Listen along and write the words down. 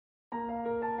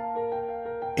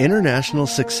International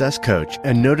success coach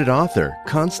and noted author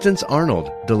Constance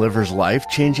Arnold delivers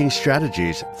life-changing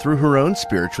strategies through her own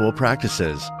spiritual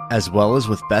practices, as well as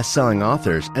with best-selling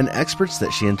authors and experts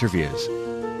that she interviews.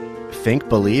 Think,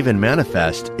 Believe, and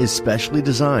Manifest is specially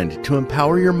designed to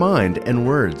empower your mind and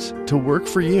words to work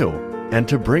for you and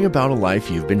to bring about a life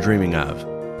you've been dreaming of.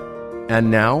 And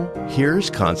now,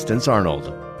 here's Constance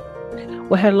Arnold.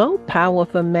 Well, hello,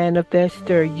 powerful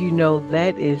manifester. You know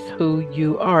that is who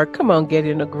you are. Come on, get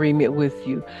in agreement with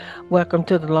you. Welcome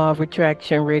to the Law of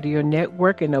Attraction Radio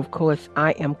Network. And of course,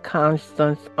 I am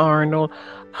Constance Arnold,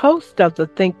 host of the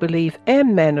Think, Believe,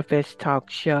 and Manifest Talk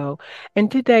Show. And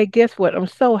today, guess what? I'm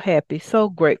so happy, so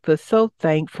grateful, so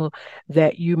thankful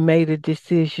that you made a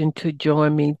decision to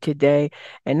join me today.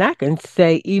 And I can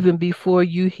say, even before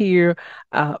you hear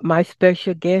my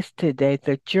special guest today,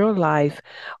 that your life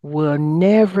will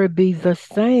never be the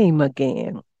same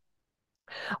again.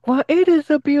 Well, it is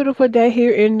a beautiful day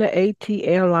here in the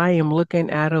ATL. I am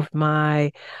looking out of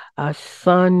my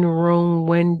sunroom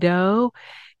window,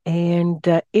 and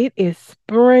it is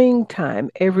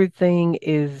springtime. Everything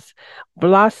is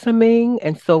blossoming,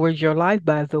 and so is your life,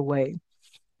 by the way.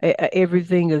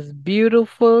 Everything is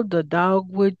beautiful, the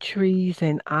dogwood trees,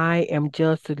 and I am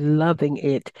just loving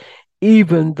it,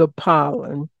 even the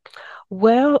pollen.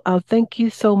 Well, thank you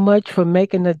so much for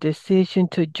making a decision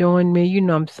to join me. You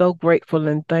know, I'm so grateful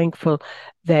and thankful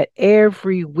that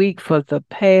every week for the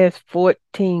past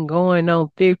 14, going on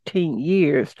 15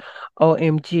 years,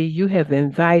 OMG, you have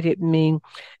invited me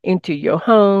into your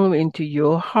home, into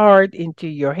your heart, into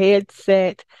your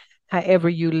headset, however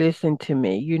you listen to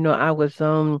me. You know, I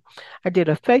did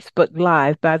a Facebook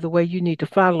Live. By the way, you need to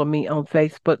follow me on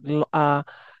Facebook,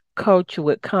 Coach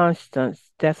with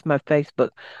Constance. That's my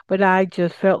Facebook. But I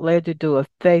just felt led to do a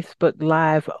Facebook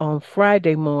Live on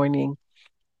Friday morning,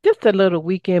 just a little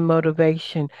weekend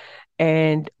motivation.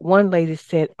 And one lady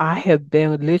said, I have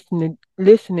been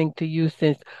listening to you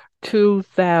since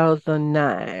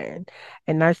 2009.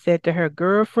 And I said to her,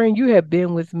 girlfriend, you have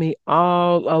been with me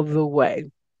all of the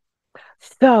way.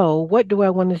 So, what do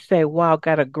I want to say? Wow,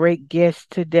 got a great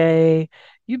guest today.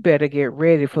 You better get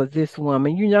ready for this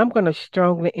woman. You know, I'm going to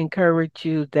strongly encourage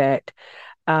you that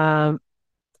um,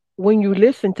 when you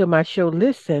listen to my show,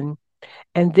 listen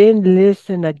and then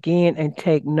listen again and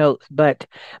take notes. But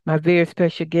my very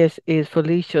special guest is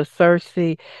Felicia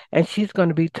Searcy, and she's going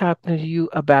to be talking to you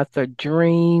about the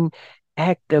dream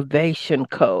activation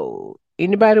code.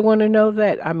 Anybody want to know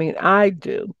that? I mean, I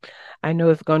do. I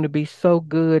know it's going to be so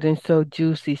good and so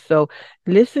juicy. So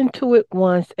listen to it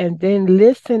once and then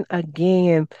listen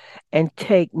again and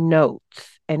take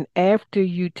notes. And after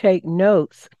you take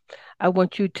notes, I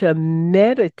want you to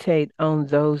meditate on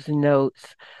those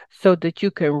notes so that you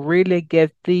can really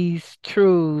get these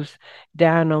truths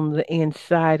down on the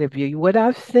inside of you. What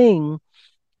I've seen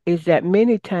is that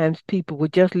many times people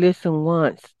would just listen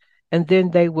once and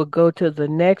then they will go to the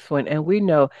next one. And we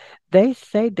know they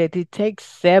say that it takes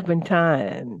 7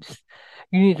 times.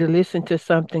 You need to listen to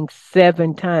something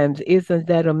 7 times. Isn't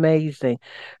that amazing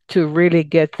to really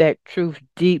get that truth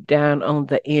deep down on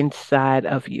the inside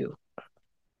of you?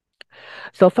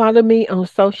 So follow me on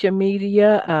social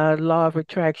media, Law of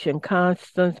Attraction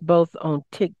Constance, both on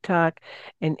TikTok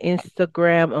and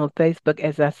Instagram, on Facebook,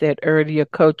 as I said earlier,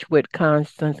 Coach with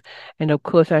Constance. And of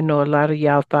course, I know a lot of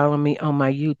y'all follow me on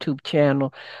my YouTube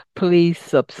channel. Please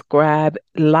subscribe,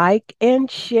 like, and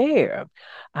share.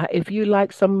 If you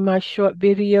like some of my short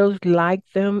videos, like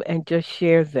them and just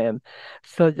share them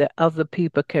so that other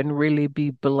people can really be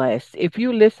blessed. If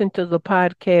you listen to the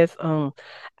podcast on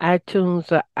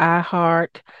iTunes or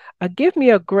iHeart, give me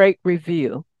a great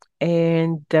review.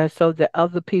 And so that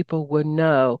other people will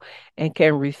know and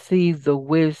can receive the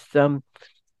wisdom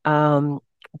um,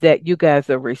 that you guys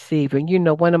are receiving. You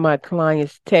know, one of my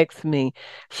clients texted me.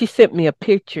 She sent me a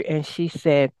picture and she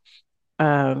said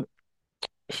um,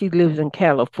 she lives in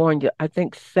California, I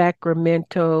think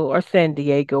Sacramento or San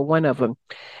Diego, one of them.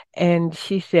 And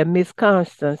she said, Miss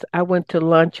Constance, I went to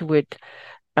lunch with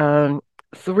um,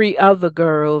 three other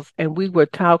girls and we were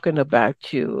talking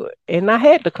about you. And I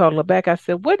had to call her back. I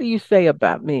said, what do you say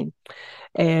about me?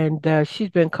 And she's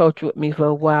been coaching with me for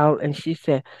a while. And she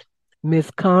said,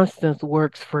 Miss Constance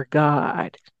works for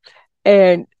God.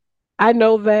 And I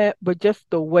know that, but just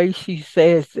the way she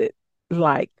says it,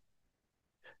 like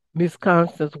Miss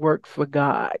Constance works for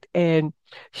God. And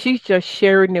she's just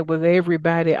sharing it with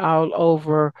everybody all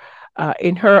over.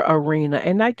 in her arena.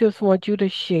 And I just want you to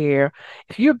share.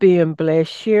 If you're being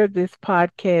blessed, share this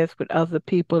podcast with other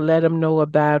people. Let them know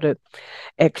about it,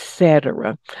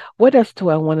 etc. What else do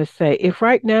I want to say? If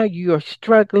right now you are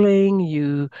struggling,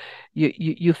 you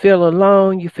feel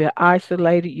alone, you feel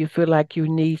isolated, you feel like you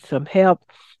need some help,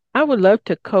 I would love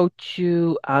to coach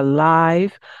you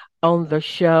live on the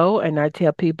show. And I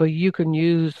tell people you can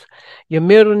use your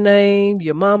middle name,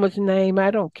 your mama's name.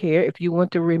 I don't care. If you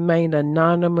want to remain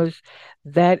anonymous,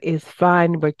 that is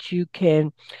fine, but you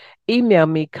can email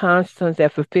me, Constance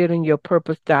at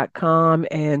fulfillingyourpurpose.com,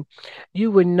 and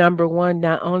you would, number one,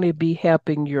 not only be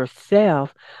helping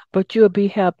yourself, but you'll be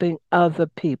helping other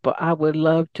people. I would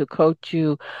love to coach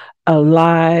you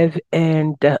alive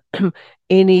and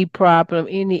any problem,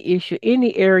 any issue,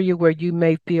 any area where you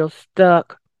may feel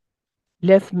stuck,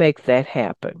 let's make that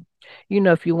happen.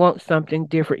 If you want something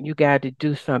different, you got to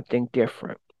do something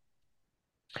different.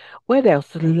 What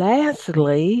else?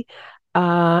 Lastly,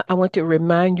 I want to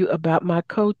remind you about my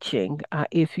coaching.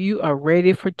 If you are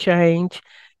ready for change,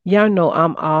 y'all know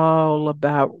I'm all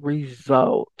about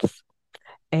results.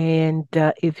 And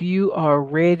if you are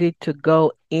ready to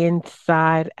go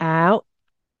inside out,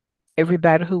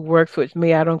 everybody who works with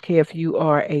me, I don't care if you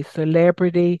are a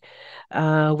celebrity,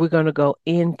 we're going to go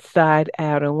inside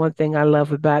out. And one thing I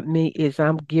love about me is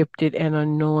I'm gifted and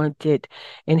anointed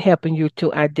in helping you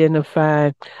to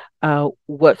identify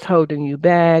what's holding you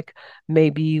back,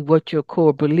 maybe what your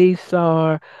core beliefs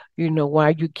are, why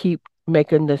you keep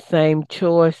making the same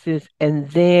choices. And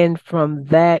then from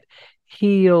that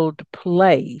healed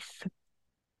place,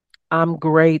 I'm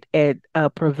great at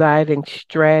providing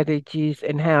strategies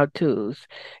and how to's.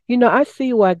 I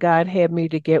see why God had me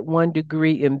to get 1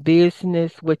 degree in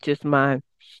business, which is my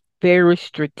very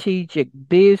strategic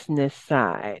business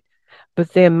side,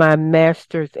 but then my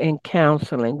master's in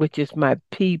counseling, which is my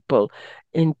people,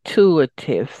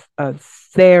 intuitive,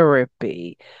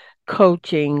 therapy,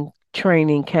 coaching,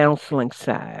 training, counseling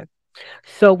side.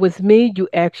 So with me, you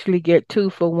actually get 2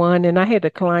 for 1. And I had a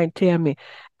client tell me,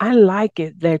 I like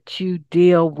it that you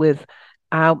deal with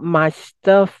my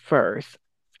stuff first.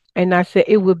 And I said,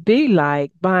 it would be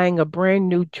like buying a brand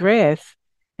new dress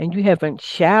and you haven't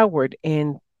showered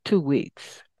in 2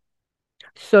 weeks.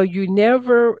 So you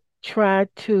never try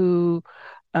to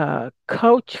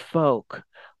coach folk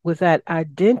without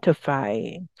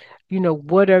identifying,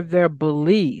 what are their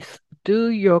beliefs? Do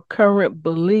your current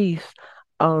beliefs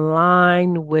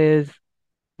align with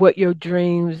what your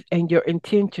dreams and your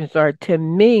intentions are? To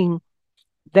me,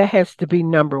 that has to be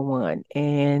number one.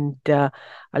 And a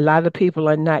lot of people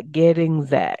are not getting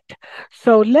that.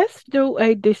 So let's do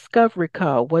a discovery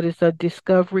call. What is a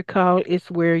discovery call?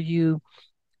 It's where you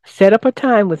set up a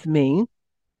time with me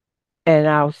and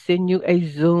I'll send you a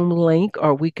Zoom link,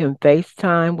 or we can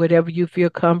FaceTime, whatever you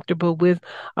feel comfortable with,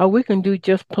 or we can do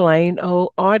just plain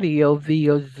old audio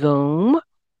via Zoom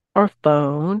or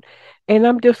phone. And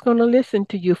I'm just going to listen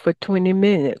to you for 20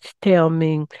 minutes. Tell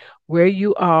me where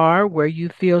you are, where you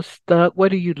feel stuck,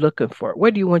 what are you looking for?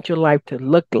 What do you want your life to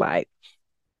look like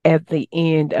at the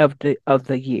end of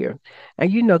the year?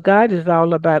 And God is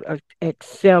all about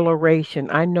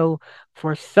acceleration. I know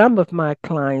for some of my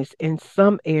clients in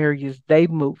some areas they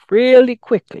move really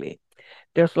quickly.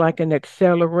 There's like an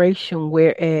acceleration,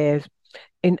 whereas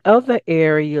in other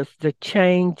areas the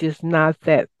change is not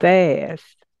that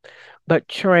fast, but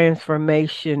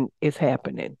transformation is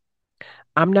happening.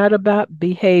 I'm not about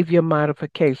behavior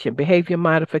modification. Behavior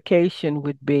modification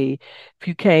would be if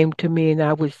you came to me and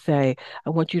I would say,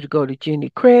 I want you to go to Jenny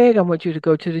Craig, I want you to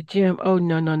go to the gym. Oh,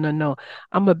 no, no, no, no.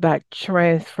 I'm about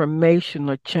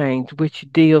transformational change, which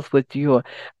deals with your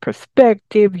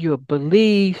perspective, your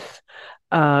beliefs,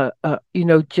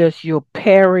 just your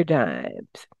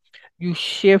paradigms. You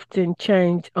shift and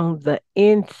change on the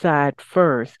inside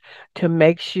first to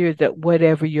make sure that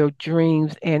whatever your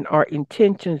dreams and our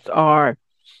intentions are,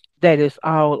 that is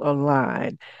all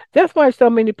aligned. That's why so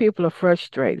many people are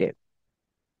frustrated.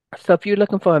 So if you're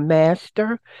looking for a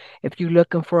master, if you're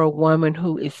looking for a woman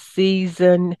who is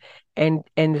seasoned and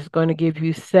is going to give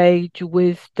you sage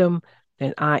wisdom,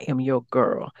 then I am your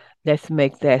girl. Let's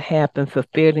make that happen.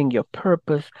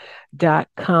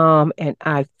 Fulfillingyourpurpose.com. And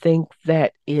I think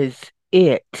that is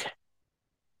it.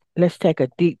 Let's take a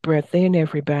deep breath in,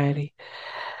 everybody.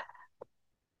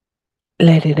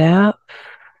 Let it out.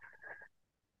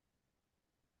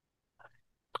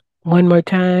 One more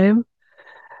time.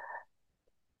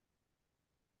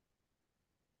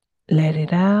 Let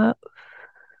it out.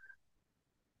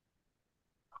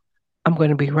 I'm going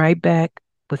to be right back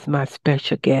with my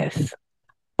special guest.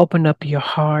 Open up your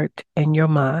heart and your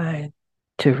mind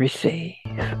to receive.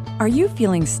 Are you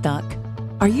feeling stuck?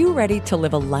 Are you ready to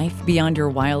live a life beyond your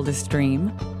wildest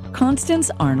dream?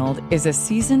 Constance Arnold is a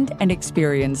seasoned and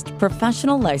experienced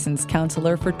professional licensed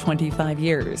counselor for 25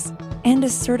 years and a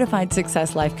certified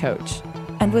success life coach,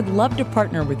 and would love to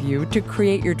partner with you to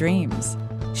create your dreams.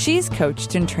 She's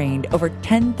coached and trained over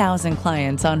 10,000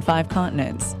 clients on 5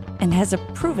 continents and has a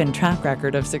proven track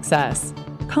record of success.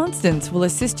 Constance will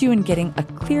assist you in getting a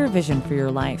clear vision for your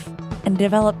life and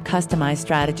develop customized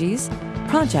strategies,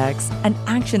 projects, and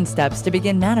action steps to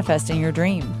begin manifesting your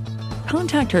dream.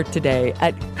 Contact her today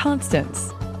at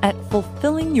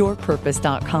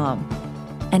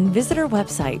Constance@fulfillingyourpurpose.com and visit her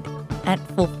website at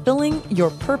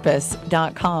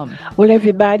fulfillingyourpurpose.com. Well,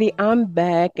 everybody, I'm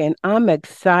back and I'm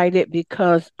excited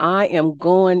because I am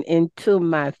going into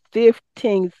my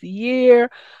 15th year.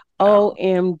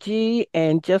 OMG.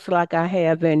 And just like I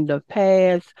have in the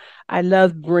past, I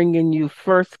love bringing you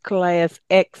first class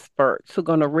experts who are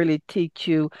going to really teach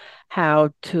you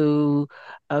how to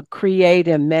create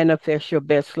and manifest your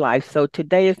best life. So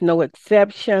today is no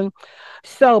exception.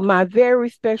 So my very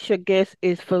special guest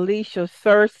is Felicia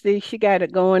Searcy. She got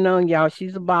it going on, y'all.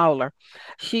 She's a baller.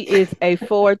 She is a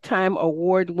 4-time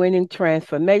award-winning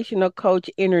transformational coach,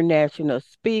 international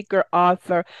speaker,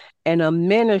 author, and a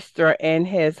minister, and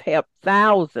has helped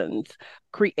thousands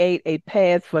create a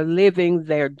path for living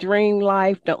their dream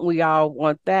life. Don't we all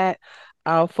want that?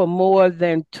 For more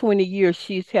than 20 years,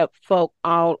 she's helped folk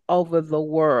all over the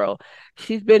world.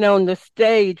 She's been on the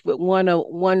stage with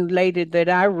one lady that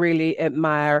I really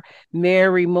admire,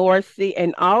 Mary Morrissey,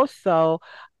 and also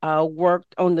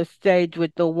worked on the stage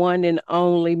with the one and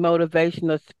only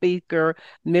motivational speaker,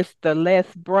 Mr. Les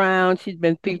Brown. She's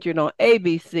been featured on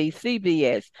ABC,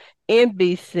 CBS,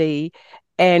 NBC,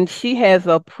 and she has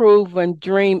a proven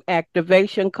dream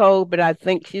activation code, but I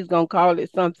think she's going to call it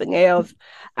something else.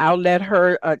 I'll let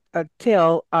her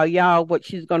tell y'all what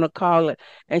she's going to call it.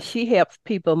 And she helps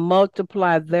people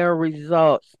multiply their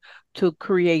results to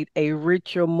create a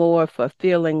richer, more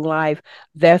fulfilling life.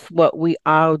 That's what we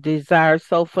all desire.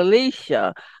 So,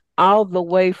 Felicia, all the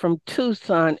way from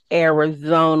Tucson,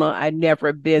 Arizona, I've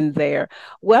never been there.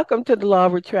 Welcome to the Law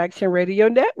of Attraction Radio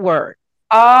Network.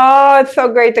 Oh, it's so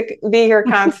great to be here,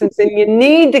 Constance. And you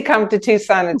need to come to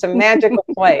Tucson. It's a magical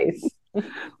place.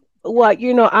 Well,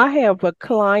 I have a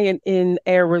client in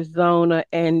Arizona,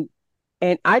 and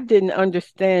I didn't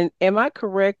understand. Am I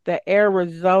correct that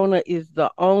Arizona is the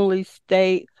only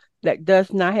state that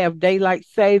does not have daylight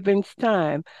savings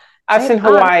time? Us And in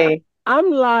Hawaii. I'm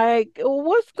like,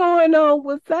 what's going on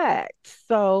with that?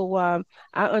 So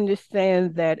I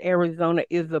understand that Arizona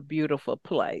is a beautiful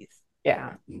place.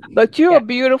 Yeah. But you're Yeah. a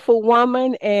beautiful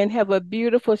woman and have a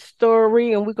beautiful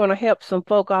story, and we're going to help some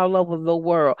folk all over the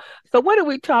world. So, what are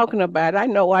we talking about? I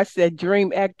know I said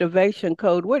dream activation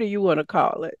code. What do you want to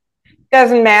call it?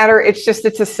 Doesn't matter. It's a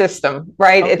system,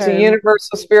 right? It's a Okay.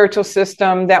 universal spiritual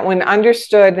system that, when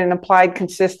understood and applied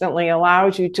consistently,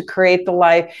 allows you to create the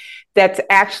life that's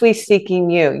actually seeking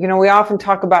you. We often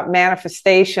talk about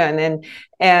manifestation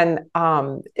and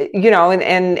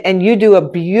you do a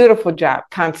beautiful job,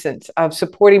 Constance, of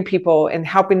supporting people and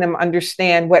helping them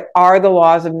understand what are the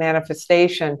laws of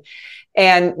manifestation.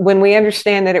 And when we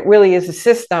understand that it really is a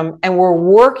system and we're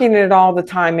working it all the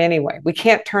time anyway, we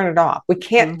can't turn it off. We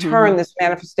can't turn this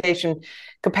manifestation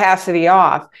capacity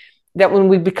off. That when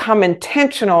we become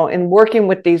intentional in working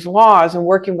with these laws and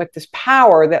working with this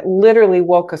power that literally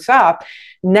woke us up,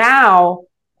 now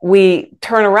we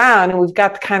turn around and we've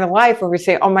got the kind of life where we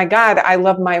say, oh my God, I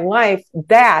love my life.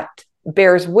 That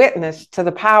bears witness to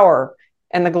the power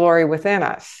and the glory within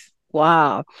us.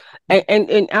 Wow.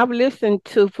 And I've listened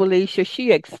to Felicia.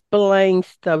 She explains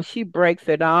stuff. She breaks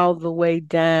it all the way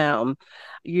down,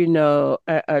 to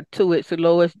its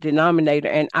lowest denominator.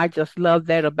 And I just love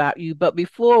that about you. But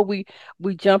before we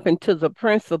jump into the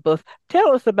principles,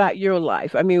 tell us about your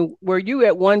life. I mean, were you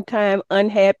at one time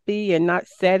unhappy and not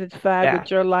satisfied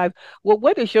with your life? Well,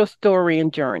 what is your story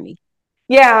and journey?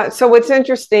 Yeah. So what's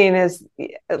interesting is,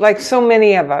 like so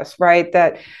many of us, right,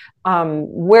 that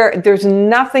where there's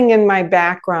nothing in my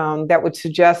background that would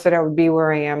suggest that I would be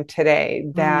where I am today.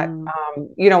 That,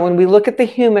 when we look at the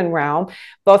human realm,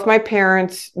 both my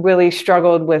parents really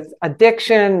struggled with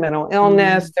addiction, mental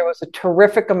illness. There was a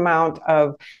terrific amount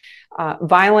of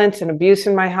violence and abuse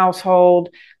in my household.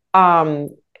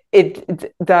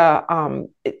 It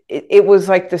was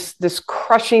like this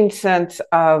crushing sense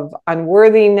of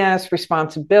unworthiness,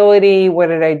 responsibility. What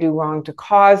did I do wrong to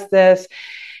cause this?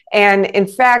 And in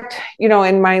fact,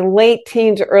 in my late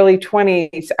teens, early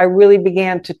 20s, I really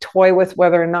began to toy with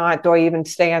whether or not do I even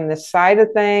stay on this side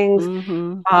of things.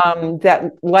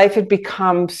 That life had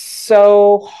become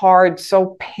so hard,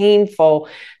 so painful,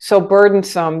 so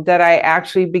burdensome that I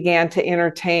actually began to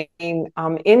entertain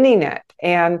ending it.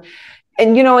 And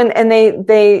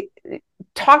they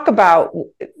talk about,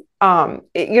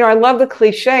 I love the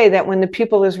cliche that when the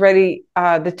pupil is ready,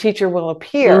 the teacher will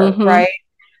appear, right?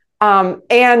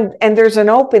 And there's an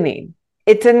opening.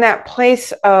 It's in that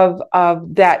place of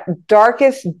that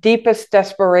darkest, deepest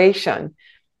desperation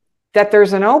that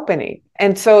there's an opening.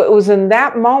 And so it was in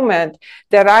that moment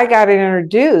that I got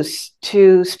introduced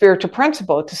to spiritual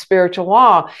principle, to spiritual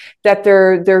law, that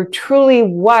there truly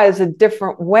was a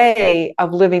different way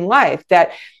of living life,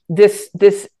 that this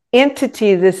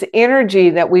entity, this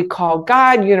energy that we call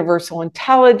God, universal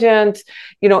intelligence,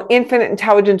 infinite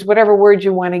intelligence, whatever word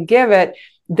you want to give it,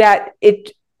 that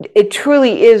it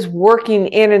truly is working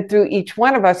in and through each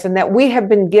one of us, and that we have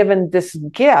been given this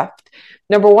gift,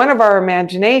 number one, of our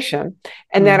imagination,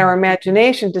 and that our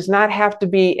imagination does not have to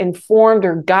be informed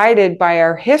or guided by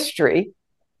our history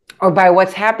or by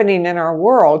what's happening in our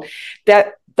world,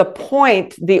 that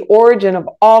the origin of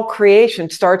all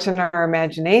creation starts in our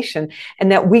imagination,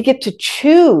 and that we get to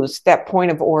choose that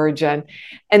point of origin.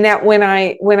 And that when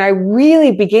I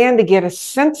really began to get a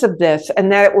sense of this,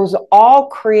 and that it was all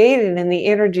created in the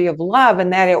energy of love,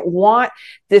 and that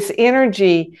this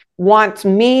energy wants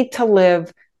me to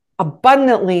live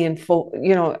abundantly and full,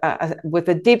 with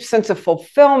a deep sense of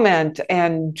fulfillment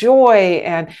and joy.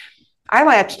 And I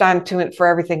latched onto it for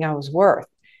everything I was worth.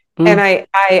 And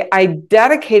I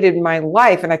dedicated my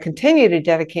life, and I continue to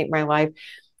dedicate my life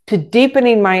to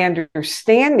deepening my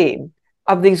understanding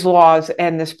of these laws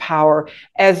and this power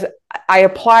as I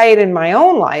apply it in my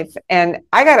own life. And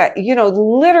I gotta,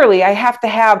 literally, I have to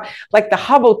have like the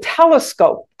Hubble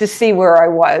telescope to see where I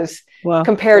was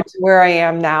compared to where I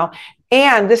am now.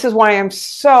 And this is why I'm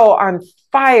so on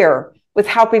fire with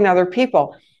helping other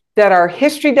people, that our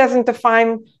history doesn't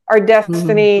define our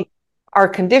destiny. Our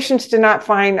conditions do not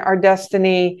define our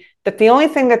destiny, that the only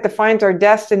thing that defines our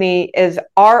destiny is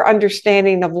our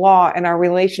understanding of law and our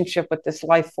relationship with this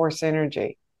life force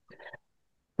energy.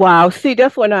 Wow. See,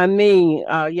 that's what I mean,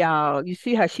 y'all. You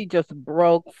see how she just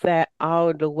broke that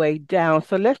all the way down.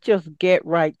 So let's just get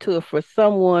right to it for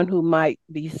someone who might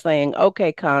be saying,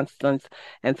 okay, Constance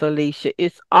and Felicia,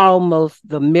 it's almost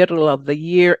the middle of the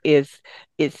year. It's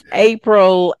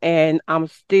April and I'm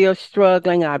still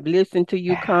struggling. I've listened to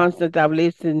you, Constance. I've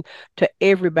listened to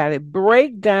everybody.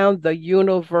 Break down the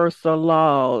universal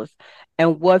laws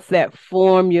and what that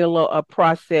formula or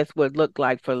process would look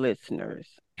like for listeners.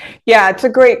 Yeah, it's a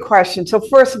great question. So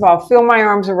first of all, feel my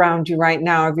arms around you right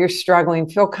now. If you're struggling,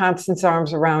 feel Constance's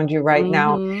arms around you right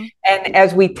now. And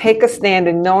as we take a stand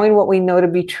in knowing what we know to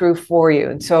be true for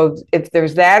you. And so if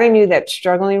there's that in you that's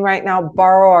struggling right now,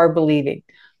 borrow our believing.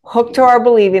 Hook to our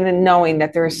believing and knowing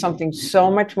that there is something so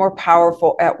much more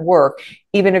powerful at work,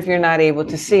 even if you're not able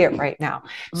to see it right now.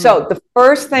 So the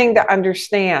first thing to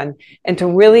understand and to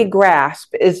really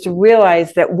grasp is to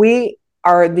realize that we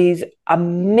are these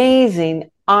amazing,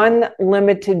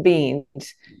 unlimited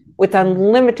beings with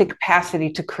unlimited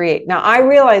capacity to create. Now, I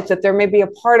realize that there may be a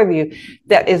part of you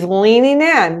that is leaning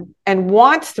in and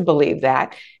wants to believe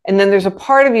that. And then there's a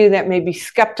part of you that may be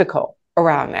skeptical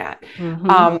around that.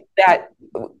 That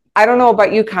I don't know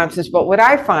about you, Constance, but what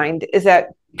I find is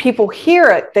that people hear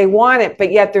it, they want it, but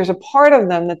yet there's a part of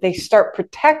them that they start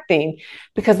protecting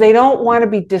because they don't want to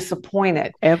be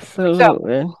disappointed.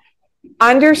 Absolutely. So,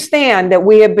 understand that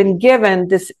we have been given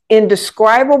this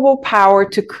indescribable power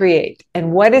to create.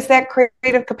 And what is that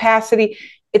creative capacity?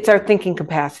 It's our thinking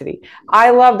capacity.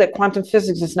 I love that quantum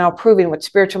physics is now proving what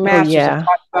spiritual masters have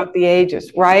talked about the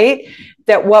ages, right?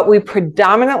 That what we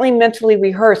predominantly mentally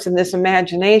rehearse in this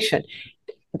imagination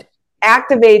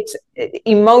activates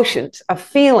emotions, a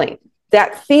feeling.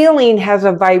 That feeling has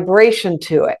a vibration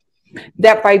to it.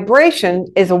 That vibration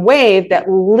is a wave that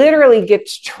literally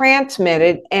gets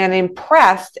transmitted and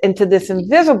impressed into this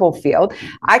invisible field.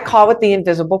 I call it the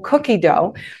invisible cookie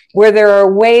dough, where there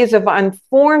are waves of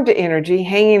unformed energy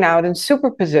hanging out in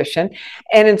superposition.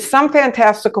 And in some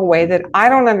fantastical way that I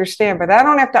don't understand, but I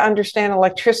don't have to understand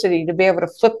electricity to be able to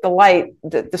flip the light,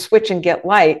 the switch and get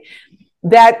light.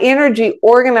 That energy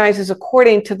organizes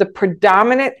according to the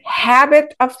predominant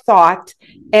habit of thought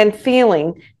and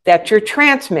feeling that you're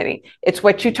transmitting. It's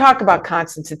what you talk about,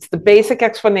 Constance. It's the basic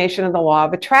explanation of the law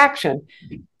of attraction,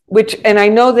 which, and I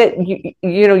know that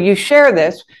you share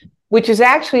this, which is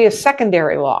actually a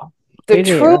secondary law. The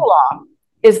true law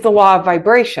is the law of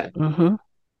vibration.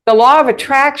 The law of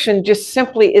attraction just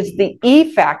simply is the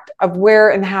effect of where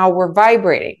and how we're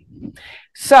vibrating.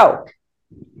 So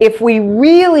if we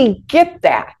really get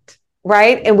that,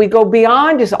 right, and we go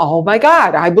beyond just, oh my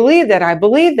God, I believe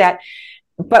that,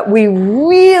 but we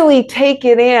really take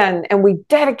it in and we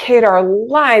dedicate our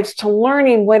lives to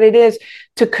learning what it is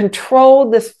to control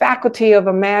this faculty of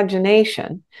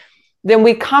imagination, then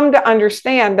we come to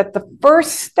understand that the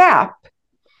first step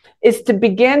is to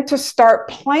begin to start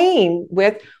playing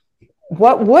with,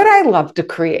 what would I love to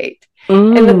create?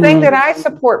 And the thing that I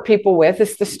support people with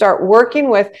is to start working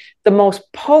with the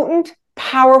most potent,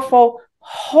 powerful,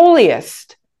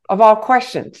 holiest of all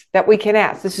questions that we can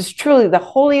ask. This is truly the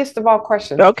holiest of all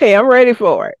questions. Okay, I'm ready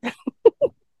for it.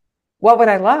 What would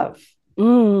I love?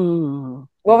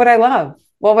 What would I love?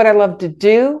 What would I love to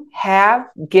do, have,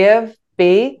 give,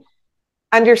 be?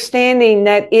 Understanding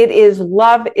that it is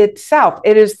love itself.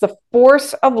 It is the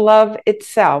force of love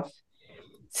itself,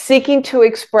 seeking to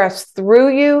express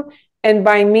through you and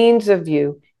by means of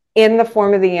you in the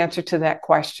form of the answer to that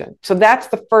question. So that's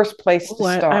the first place to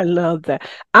start. I love that.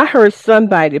 I heard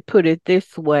somebody put it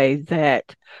this way,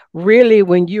 that really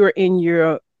when you're in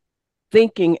your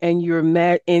thinking and you're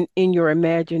in your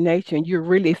imagination, you're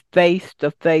really face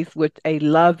to face with a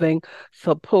loving,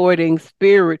 supporting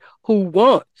spirit who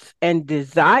wants and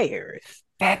desires.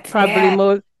 That's probably it.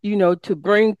 more, to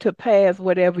bring to pass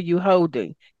whatever you're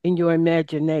holding in your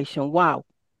imagination. Wow.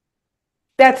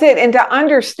 That's it. And to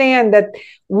understand that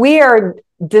we are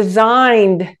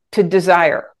designed to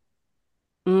desire.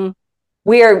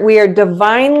 We are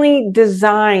divinely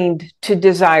designed to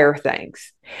desire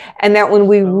things. And that when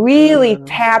we really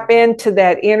tap into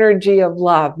that energy of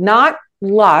love, not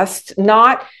lust,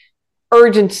 not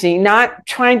urgency, not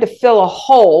trying to fill a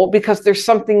hole because there's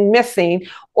something missing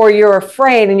or you're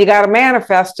afraid and you got to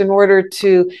manifest in order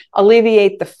to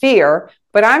alleviate the fear.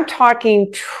 But I'm talking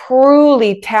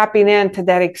truly tapping into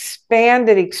that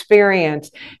expanded experience.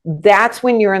 That's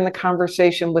when you're in the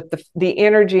conversation with the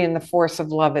energy and the force of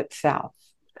love itself.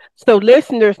 So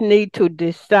listeners need to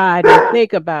decide and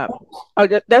think about,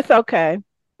 that's okay.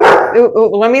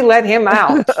 Let me let him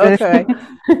out. Okay.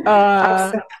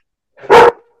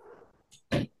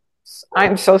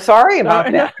 I'm so sorry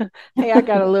about that. Hey, I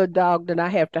got a little dog that I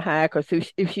have to hide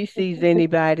because if she sees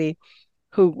anybody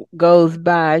who goes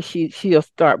by, she'll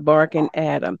start barking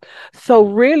at them. So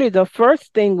really the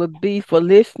first thing would be for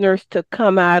listeners to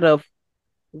come out of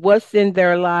what's in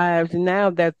their lives now,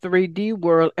 that 3D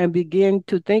world, and begin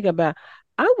to think about,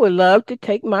 I would love to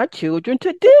take my children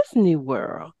to Disney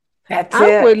World.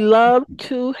 I would love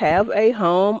to have a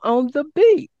home on the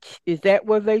beach. Is that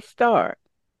where they start?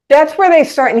 That's where they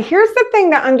start. And here's the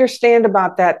thing to understand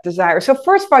about that desire. So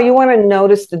first of all, you want to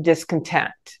notice the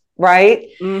discontent, right?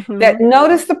 That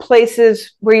notice the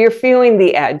places where you're feeling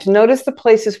the edge. Notice the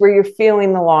places where you're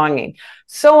feeling the longing.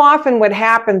 So often what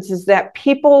happens is that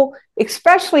people,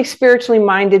 especially spiritually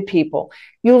minded people,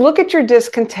 you look at your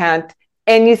discontent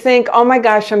and you think, oh my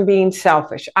gosh, I'm being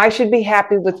selfish. I should be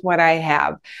happy with what I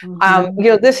have.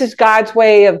 This is God's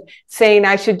way of saying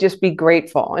I should just be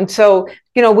grateful. And so,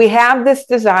 we have this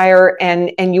desire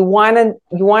and you want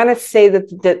to say that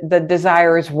the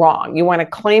desire is wrong. You want to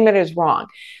claim it as wrong.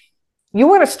 You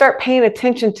want to start paying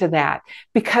attention to that,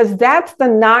 because that's the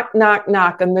knock, knock,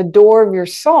 knock on the door of your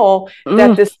soul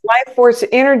that this life force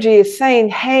energy is saying,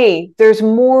 hey, there's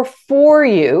more for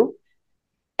you.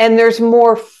 And there's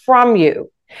more from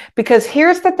you. Because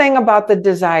here's the thing about the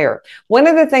desire. One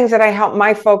of the things that I help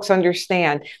my folks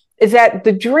understand is that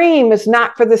the dream is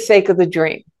not for the sake of the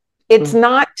dream. It's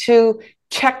not to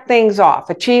check things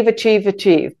off, achieve.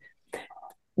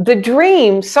 The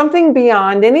dream, something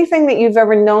beyond anything that you've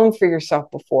ever known for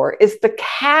yourself before, is the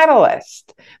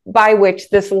catalyst by which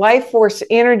this life force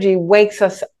energy wakes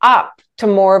us up to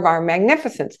more of our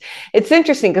magnificence. It's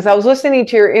interesting because I was listening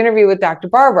to your interview with Dr.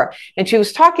 Barbara, and she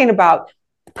was talking about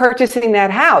purchasing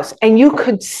that house, and you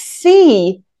could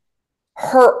see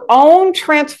her own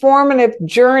transformative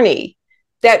journey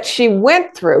that she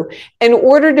went through in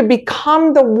order to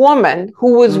become the woman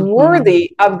who was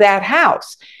worthy of that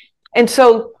house. And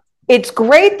so it's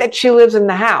great that she lives in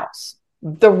the house.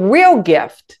 The real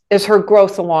gift is her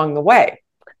growth along the way.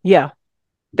 Yeah.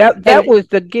 That was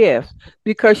the gift,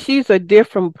 because she's a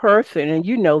different person. And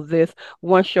you know this,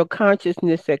 once your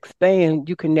consciousness expands,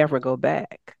 you can never go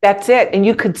back. That's it. And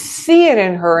you could see it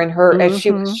in her as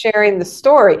she was sharing the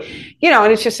story,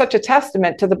 and it's just such a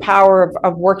testament to the power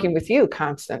of working with you,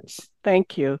 Constance.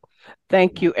 Thank you.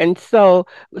 And so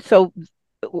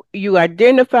you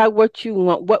identify what you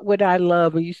want. What would I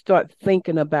love? And you start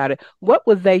thinking about it. What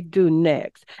would they do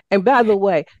next? And by the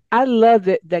way, I love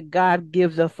it that God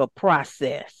gives us a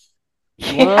process.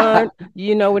 Yeah, one,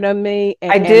 you know what I mean,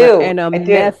 I do. and a I do.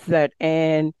 method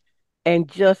and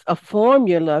just a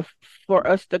formula for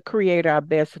us to create our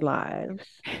best lives.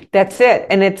 That's it.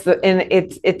 And it's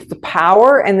the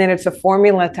power, and then it's a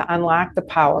formula to unlock the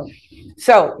power.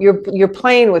 So you're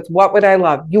playing with what would I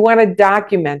love? You want to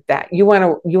document that. You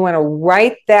want to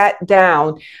write that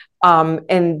down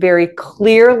in very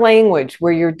clear language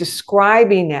where you're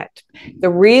describing it. The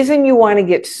reason you want to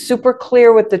get super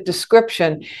clear with the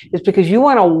description is because you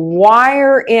want to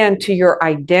wire into your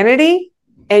identity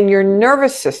and your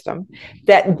nervous system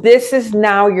that this is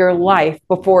now your life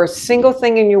before a single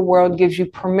thing in your world gives you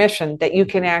permission that you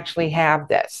can actually have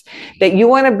this. That you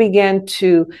want to begin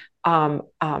to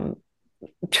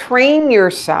train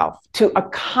yourself to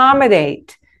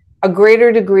accommodate a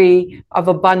greater degree of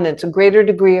abundance, a greater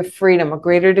degree of freedom, a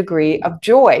greater degree of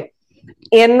joy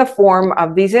in the form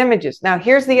of these images. Now,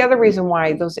 here's the other reason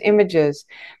why those images,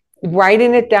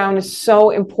 writing it down is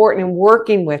so important, and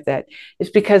working with it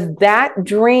is because that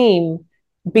dream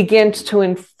begins to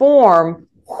inform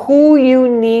who you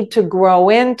need to grow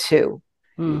into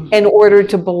in order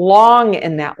to belong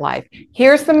in that life.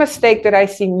 Here's the mistake that I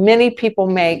see many people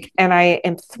make, and I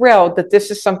am thrilled that this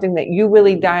is something that you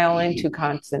really dial into,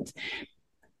 Constance.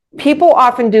 People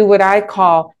often do what I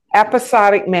call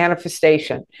episodic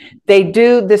manifestation. They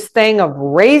do this thing of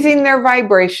raising their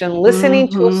vibration, listening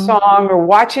to a song or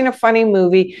watching a funny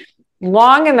movie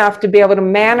long enough to be able to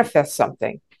manifest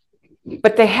something,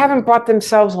 but they haven't brought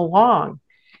themselves along.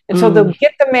 And so they'll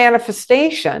get the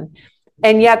manifestation,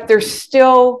 and yet they're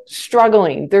still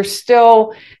struggling. They're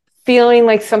still feeling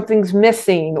like something's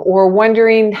missing or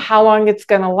wondering how long it's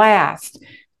going to last.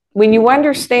 When you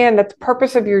understand that the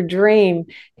purpose of your dream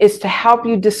is to help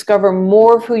you discover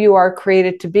more of who you are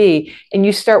created to be, and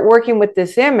you start working with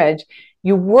this image,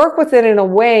 you work with it in a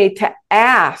way to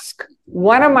ask,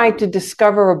 what am I to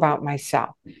discover about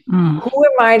myself? Who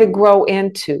am I to grow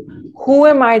into? Who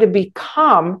am I to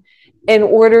become in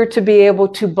order to be able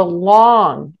to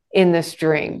belong in this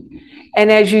dream?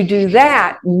 And as you do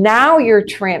that, now you're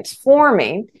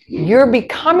transforming, you're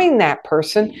becoming that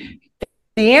person.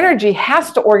 The energy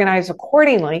has to organize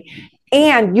accordingly,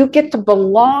 and you get to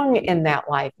belong in that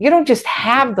life. You don't just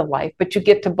have the life, but you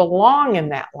get to belong in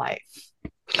that life.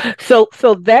 So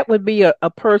that would be a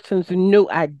person's new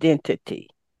identity.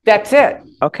 That's it.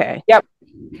 Okay. Yep.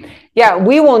 Yeah,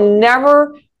 we will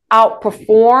never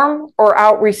outperform or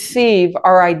outreceive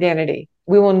our identity.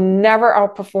 We will never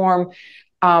outperform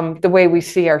the way we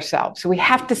see ourselves. So we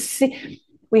have to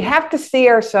see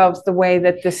ourselves the way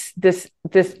that this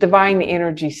divine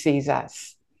energy sees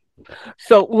us.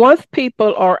 So once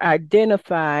people are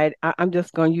identified, I'm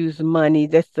just going to use money.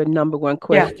 That's the number one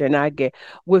question I get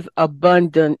with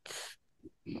abundance.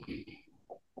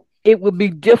 It would be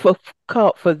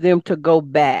difficult for them to go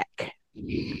back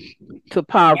to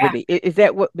poverty. Is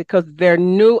that what? Because their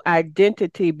new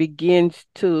identity begins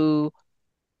to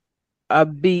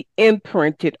be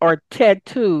imprinted or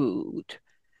tattooed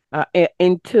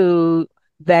into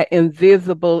that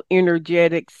invisible,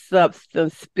 energetic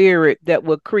substance spirit that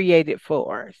was created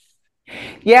for us.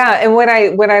 Yeah, and what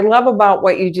I love about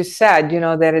what you just said,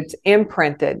 that it's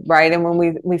imprinted, right? And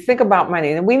when we think about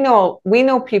money, and we know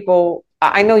people,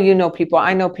 I know people,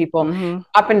 I know people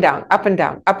up and down, up and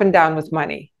down, up and down with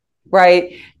money,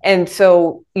 right? And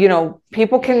so,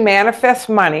 people can manifest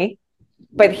money,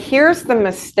 but here's the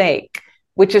mistake,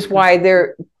 which is why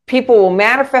people will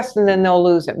manifest and then they'll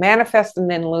lose it, manifest and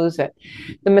then lose it.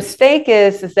 The mistake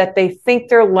is that they think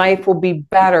their life will be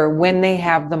better when they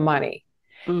have the money.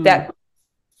 That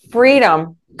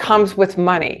freedom comes with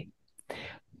money.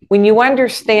 When you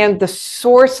understand the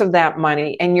source of that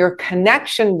money and your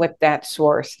connection with that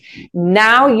source,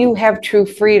 now you have true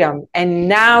freedom, and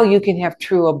now you can have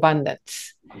true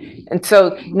abundance. And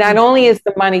so not only is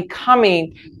the money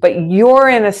coming, but you're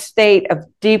in a state of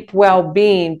deep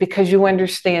well-being because you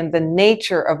understand the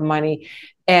nature of money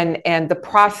and the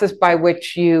process by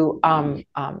which you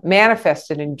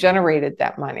manifested and generated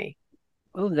that money.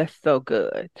 Oh, that's so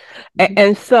good.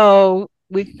 And so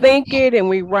we think it and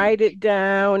we write it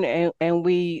down, and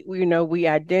we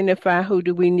identify who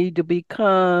do we need to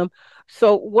become.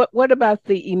 So what about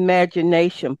the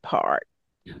imagination part?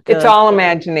 It's all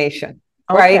imagination.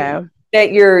 Right? Okay.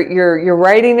 That you're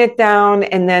writing it down,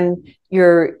 and then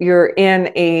you're in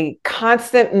a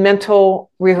constant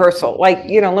mental rehearsal. Like,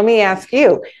 let me ask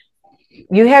you,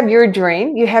 you have your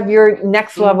dream, you have your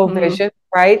next level vision,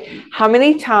 right? How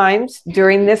many times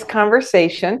during this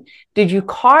conversation did you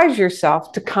cause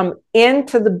yourself to come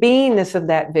into the beingness of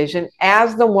that vision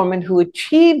as the woman who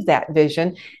achieved that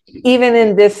vision, even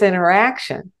in this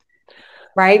interaction?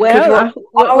 right? Because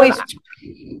we're always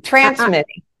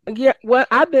transmitting. Yeah, well,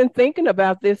 I've been thinking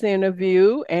about this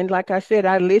interview, and like I said,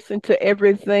 I listened to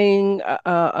everything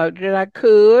that I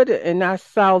could, and I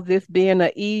saw this being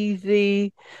a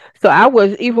easy. So I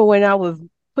was, even when I was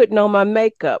putting on my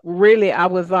makeup, really, I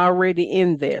was already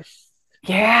in this,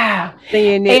 Yeah.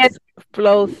 seeing it And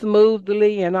flow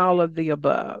smoothly and all of the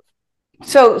above.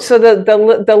 so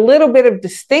the little bit of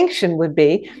distinction would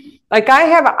be, like, I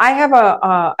have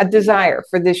a desire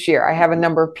for this year. I have a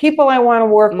number of people I want to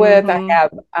work with. I Mm-hmm.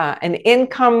 have an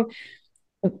income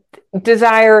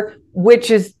desire, which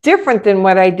is different than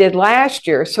what I did last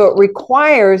year. So it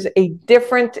requires a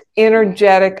different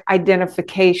energetic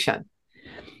identification.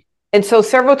 And so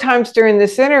several times during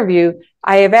this interview,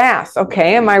 I have asked,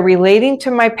 okay, am I relating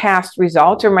to my past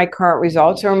results or my current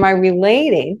results, or am I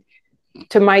relating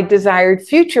to my desired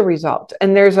future results?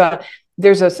 And there's a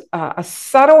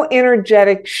subtle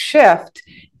energetic shift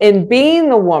in being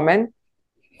the woman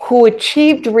who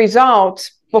achieved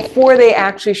results before they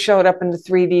actually showed up in the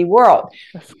 3D world.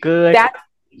 That's good.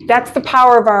 That's the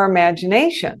power of our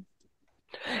imagination.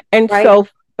 And right?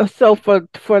 so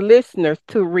for listeners,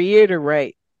 to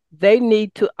reiterate, they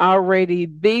need to already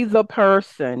be the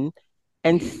person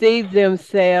and see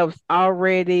themselves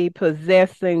already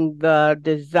possessing the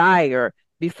desire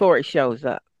before it shows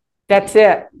up. That's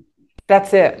it.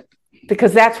 That's it.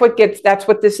 Because that's what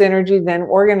this energy then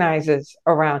organizes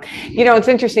around. It's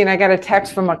interesting. I got a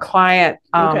text from a client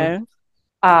Okay.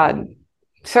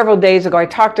 Several days ago. I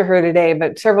talked to her today,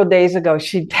 but several days ago,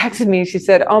 she texted me. She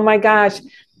said, "Oh my gosh,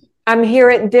 I'm here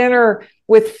at dinner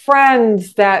with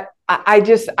friends that I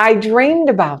dreamed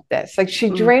about this." Like, she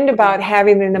dreamed about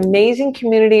having an amazing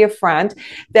community of friends,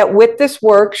 that with this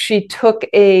work, she took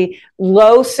a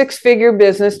low 6-figure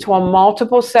business to a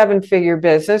multiple 7-figure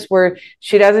business where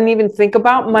she doesn't even think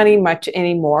about money much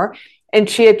anymore. And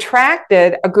she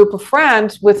attracted a group of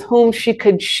friends with whom she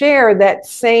could share that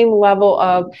same level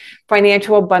of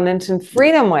financial abundance and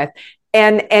freedom with.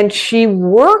 And she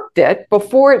worked it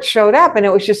before it showed up. And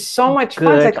it was just so much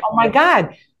fun. It's like, oh my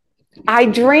God, I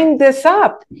dreamed this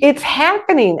up. It's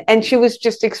happening. And she was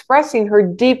just expressing her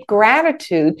deep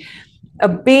gratitude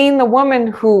of being the woman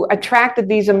who attracted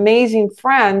these amazing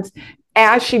friends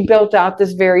as she built out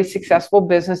this very successful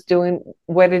business doing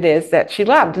what it is that she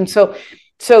loved. And so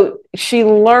she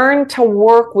learned to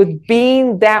work with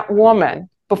being that woman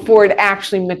before it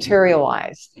actually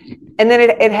materialized. And then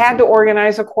it had to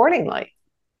organize accordingly.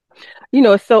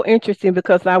 It's so interesting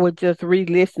because I was just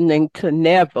re-listening to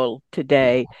Neville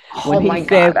today when he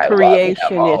said God,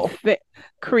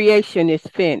 creation is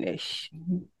finished.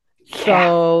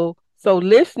 Yeah. So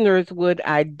listeners would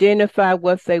identify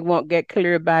what they want, get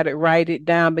clear about it, write it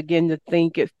down, begin to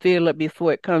think it, feel it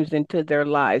before it comes into their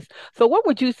lives. So what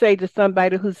would you say to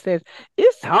somebody who says,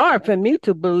 it's hard for me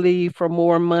to believe for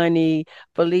more money,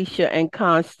 Felicia and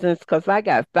Constance, because I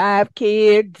got 5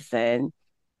 kids and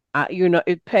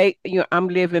I'm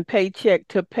living paycheck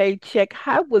to paycheck.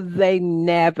 How would they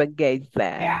navigate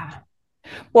that? Yeah.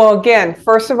 Well, again,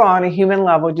 first of all, on a human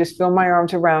level, just feel my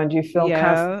arms around you, feel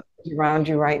Constance around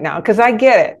you right now. Because I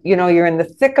get it. You're in the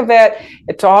thick of it.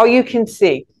 It's all you can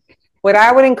see. What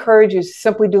I would encourage you is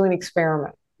simply do an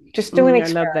experiment. Just do an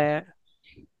experiment. I love that.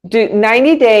 Do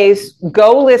 90 days,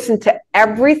 go listen to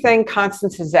everything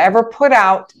Constance has ever put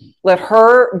out. Let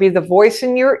her be the voice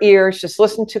in your ears. Just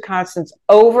listen to Constance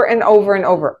over and over and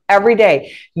over every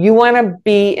day. You want to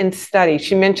be in study.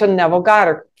 She mentioned Neville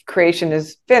Goddard. Creation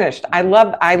is finished. I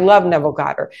love Neville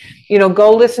Goddard.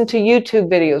 Go listen to YouTube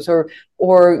videos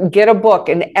or get a book,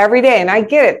 and every day. And I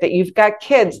get it that you've got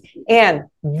kids, and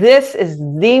this is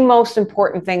the most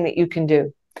important thing that you can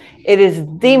do. It is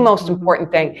the most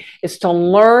important thing, is to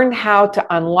learn how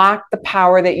to unlock the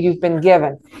power that you've been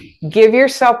given. Give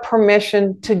yourself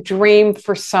permission to dream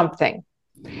for something.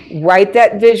 Write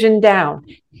that vision down.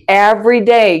 Every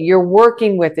day you're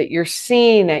working with it. You're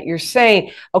seeing it. You're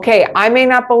saying, okay, I may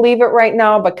not believe it right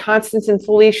now, but Constance and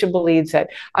Felicia believes it.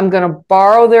 I'm going to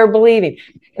borrow their believing.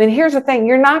 And here's the thing.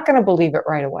 You're not going to believe it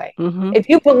right away. If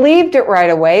you believed it right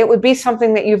away, it would be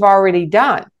something that you've already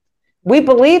done. We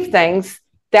believe things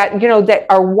that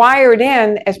are wired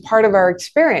in as part of our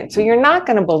experience. So you're not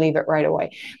going to believe it right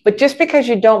away. But just because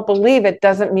you don't believe it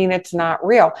doesn't mean it's not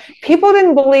real. People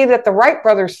didn't believe that the Wright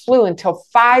brothers flew until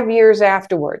 5 years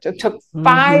afterwards. It took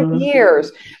 5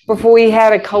 years before we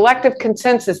had a collective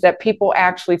consensus that people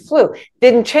actually flew.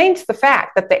 Didn't change the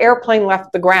fact that the airplane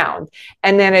left the ground,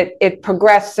 and then it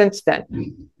progressed since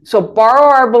then. So borrow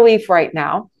our belief right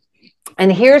now. And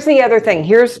here's the other thing.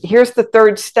 Here's the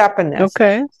third step in this.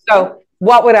 Okay. So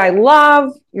What would I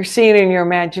love? You're seeing it in your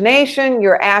imagination.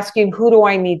 You're asking, who do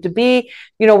I need to be?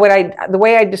 You know, the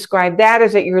way I describe that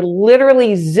is that you're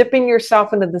literally zipping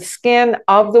yourself into the skin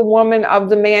of the woman,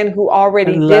 of the man who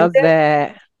already did love this.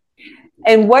 that.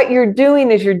 And what you're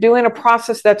doing is you're doing a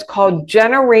process that's called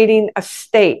generating a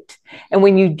state. And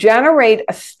when you generate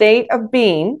a state of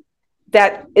being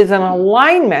that is in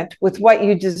alignment with what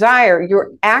you desire,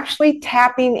 you're actually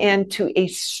tapping into a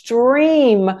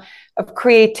stream of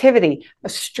creativity, a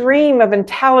stream of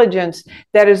intelligence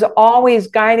that is always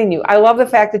guiding you. I love the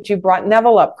fact that you brought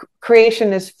Neville up.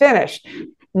 Creation is finished.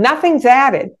 Nothing's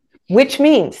added, which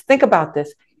means, think about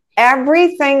this,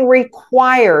 everything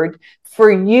required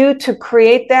for you to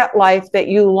create that life that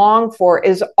you long for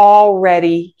is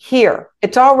already here.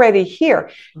 It's already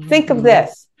here. Mm-hmm. Think of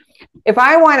this. If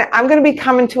I'm going to be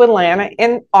coming to Atlanta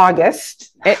in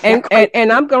August.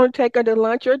 And I'm going to take her to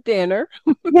lunch or dinner.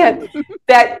 Yeah,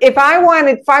 that if I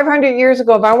wanted 500 years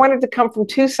ago, if I wanted to come from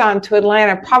Tucson to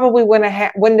Atlanta, probably wouldn't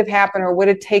have happened, or would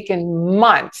have taken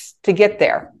months to get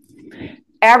there.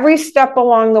 Every step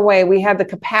along the way, we had the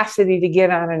capacity to get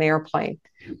on an airplane.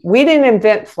 We didn't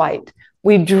invent flight.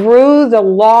 We drew the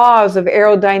laws of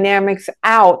aerodynamics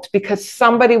out because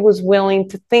somebody was willing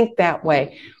to think that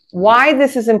way. Why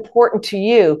this is important to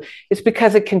you is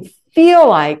because it can feel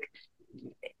like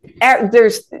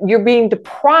you're being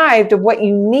deprived of what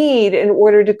you need in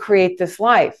order to create this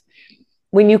life.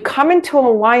 When you come into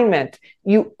alignment,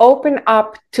 you open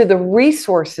up to the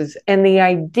resources and the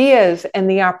ideas and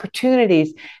the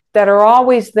opportunities that are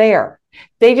always there.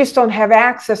 They just don't have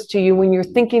access to you when you're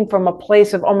thinking from a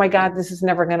place of, oh my God, this is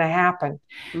never going to happen.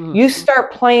 Mm-hmm. You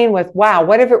start playing with, wow,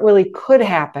 what if it really could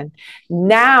happen?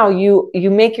 Now you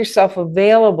make yourself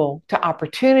available to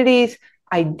opportunities,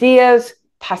 ideas,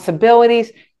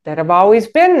 possibilities that have always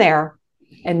been there.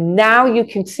 And now you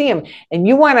can see them. And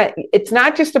it's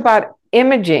not just about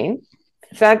imaging.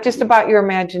 It's not just about your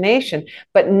imagination,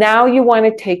 but now you want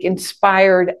to take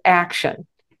inspired action.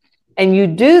 And you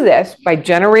do this by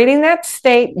generating that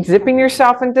state, zipping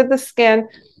yourself into the skin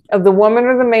of the woman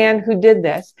or the man who did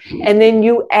this. And then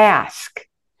you ask,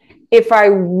 if I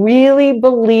really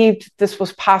believed this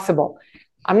was possible.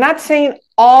 I'm not saying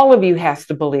all of you has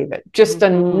to believe it, just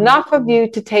enough of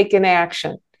you to take an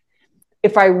action.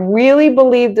 If I really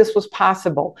believed this was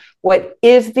possible, what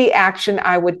is the action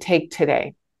I would take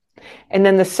today? And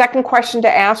then the second question to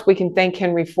ask, we can thank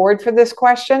Henry Ford for this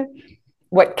question.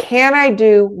 What can I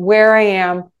do where I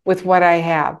am with what I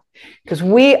have? Because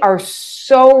we are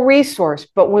so resourced,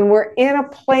 but when we're in a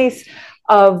place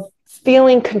of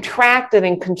feeling contracted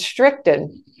and constricted,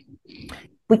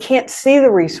 we can't see the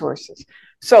resources.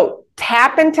 So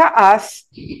tap into us,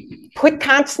 put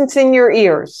Constance in your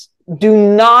ears.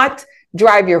 Do not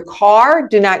drive your car.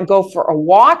 Do not go for a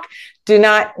walk. Do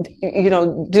not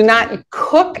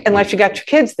cook unless you got your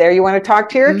kids there. You want to talk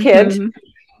to your kids.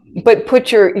 But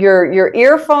put your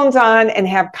earphones on and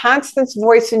have Constance's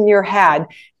voice in your head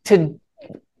to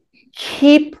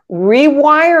keep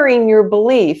rewiring your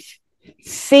belief.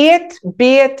 See it,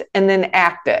 be it, and then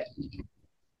act it.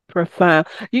 Profound.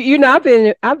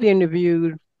 I've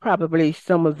interviewed probably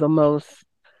some of the most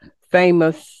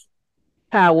famous,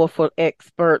 powerful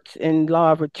experts in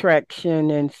law of attraction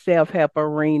and self-help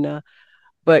arena,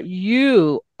 but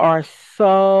you are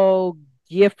so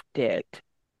gifted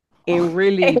in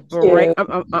really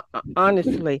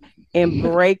honestly, in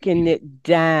breaking it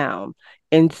down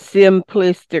in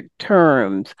simplistic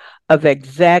terms of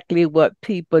exactly what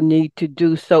people need to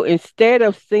do. So instead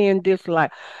of seeing this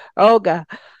like, oh God,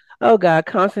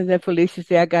 Constance and Felicia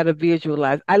say, I got to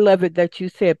visualize. I love it that you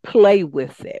said play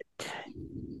with it.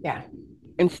 Yeah.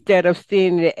 Instead of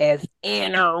seeing it as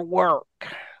inner work.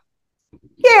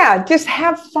 Yeah, just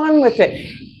have fun with it.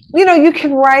 You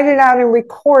can write it out and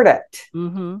record it.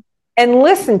 Mm-hmm. And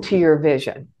listen to your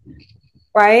vision,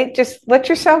 right? Just let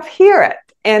yourself hear it.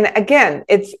 And again,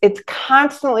 it's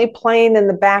constantly playing in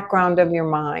the background of your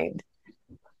mind.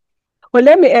 Well,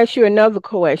 let me ask you another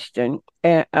question.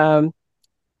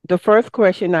 The first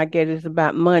question I get is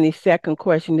about money. Second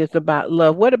question is about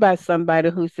love. What about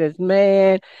somebody who says,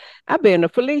 man, I've been a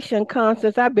Felicia and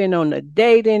Constance. I've been on the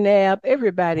dating app.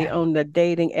 Everybody on the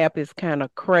dating app is kind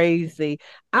of crazy.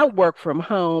 I work from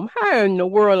home. How in the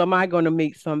world am I going to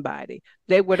meet somebody?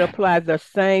 They would apply the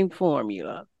same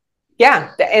formula.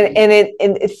 Yeah, and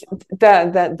it's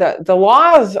the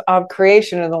laws of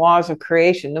creation are the laws of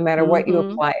creation, no matter what you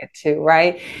apply it to,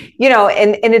 right?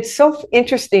 And it's so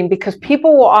interesting because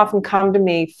people will often come to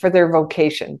me for their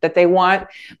vocation, that they want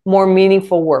more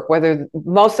meaningful work, whether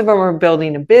most of them are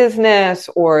building a business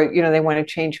or, they want to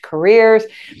change careers,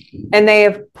 and they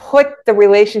have put the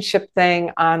relationship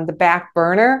thing on the back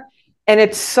burner And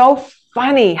it's so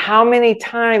funny how many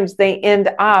times they end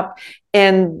up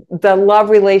in the love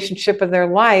relationship of their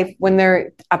life when they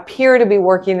appear to be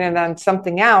working it on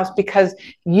something else, because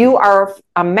you are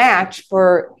a match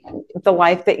for the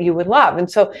life that you would love.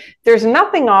 And so there's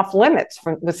nothing off limits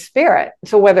with spirit.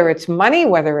 So whether it's money,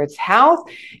 whether it's health,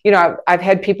 I've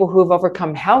had people who have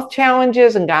overcome health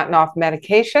challenges and gotten off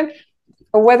medication,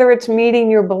 or whether it's meeting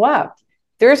your beloved.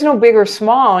 There's no big or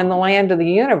small in the land of the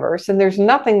universe. And there's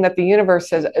nothing that the universe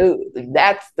says, oh,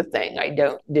 that's the thing I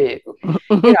don't do.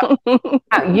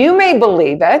 You may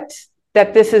believe it,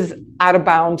 that this is out of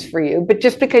bounds for you, but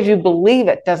just because you believe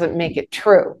it doesn't make it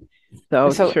true.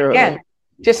 So true. Again,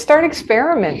 just start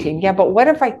experimenting. Yeah, but what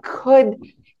if I could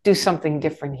do something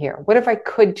different here? What if I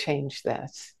could change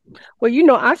this? Well,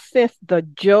 I sense the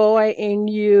joy in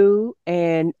you,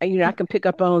 and I can pick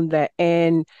up on that,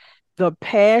 and the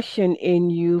passion in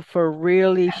you for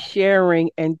really sharing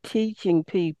and teaching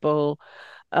people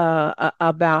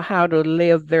about how to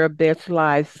live their best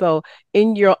lives. So,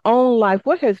 in your own life,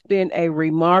 what has been a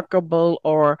remarkable,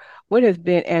 or what has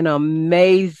been an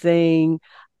amazing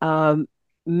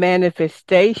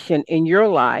manifestation in your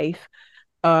life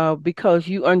because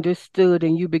you understood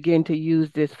and you begin to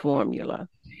use this formula?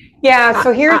 Yeah,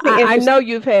 so here's I know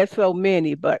you've had so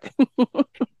many, but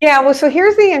yeah, well, so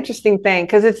here's the interesting thing,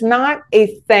 because it's not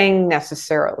a thing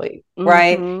necessarily,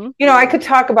 right? I could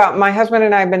talk about, my husband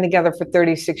and I have been together for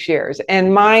 36 years,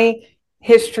 and my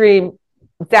history,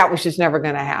 that was just never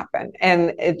going to happen.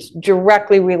 And it's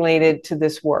directly related to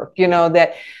this work,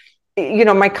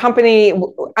 my company,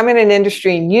 I'm in an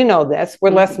industry, and this, we're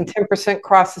less than 10%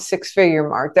 cross the 6-figure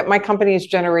mark, that my company has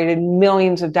generated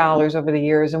millions of dollars over the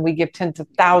years, and we give tens of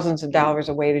thousands of dollars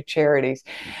away to charities.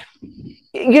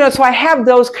 So I have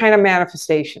those kind of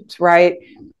manifestations, right?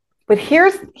 But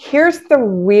here's the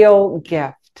real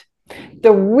gift.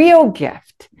 The real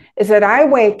gift is that I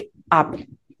wake up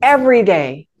every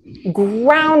day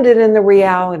grounded in the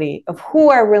reality of who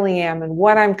I really am and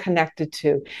what I'm connected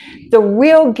to. The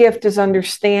real gift is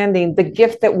understanding the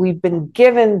gift that we've been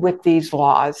given with these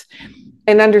laws,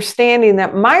 and understanding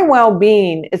that my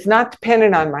well-being is not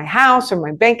dependent on my house or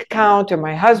my bank account or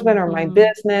my husband or my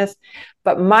business,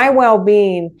 but my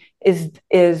well-being is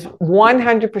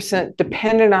 100%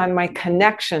 dependent on my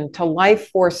connection to life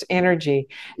force energy,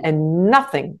 and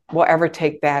nothing will ever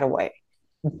take that away.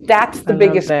 That's the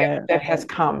biggest gift that has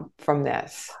come from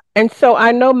this. And so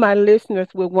I know my listeners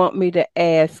will want me to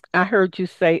ask, I heard you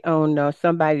say on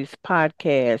somebody's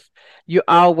podcast, you're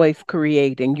always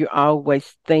creating, you're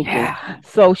always thinking. Yeah.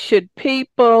 So should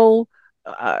people,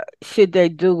 should they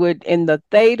do it in the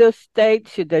theta state?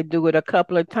 Should they do it a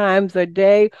couple of times a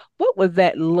day? What would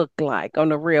that look like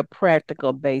on a real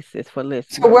practical basis for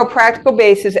listeners? So, real practical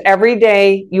basis, every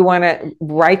day you want to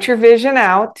write your vision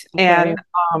out, and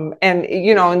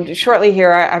shortly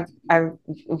here I've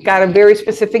got a very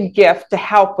specific gift to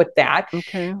help with that.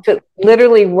 Okay. To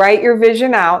literally write your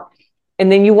vision out.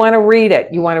 And then you want to read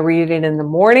it. You want to read it in the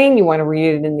morning. You want to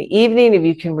read it in the evening. If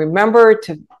you can remember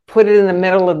to put it in the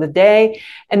middle of the day,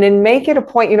 and then make it a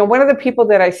point. One of the people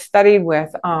that I studied with,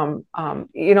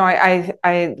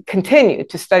 I continue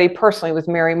to study personally with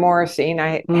Mary Morrissey, and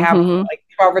I have like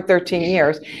 12 or 13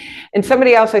 years. And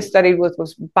somebody else I studied with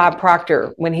was Bob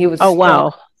Proctor when he was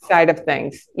side of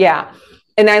things. Yeah.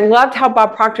 And I loved how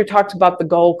Bob Proctor talked about the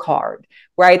goal card,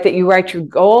 right? That you write your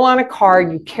goal on a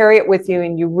card, you carry it with you,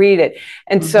 and you read it.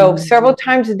 And so several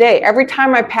times a day, every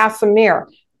time I pass the mirror,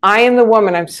 I am the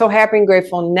woman. I'm so happy and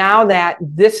grateful now that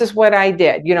this is what I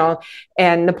did,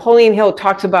 and Napoleon Hill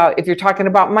talks about, if you're talking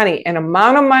about money, an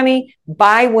amount of money,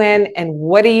 by when, and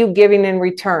what are you giving in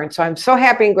return? So I'm so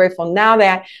happy and grateful now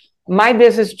that my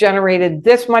business generated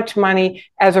this much money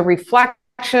as a reflection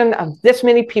of this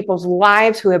many people's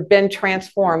lives who have been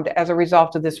transformed as a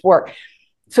result of this work.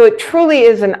 So it truly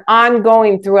is an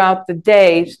ongoing throughout the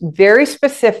day, very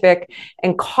specific,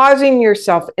 and causing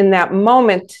yourself in that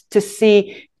moment to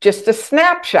see just a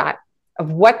snapshot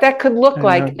of what that could look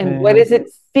like, and what does it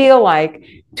feel like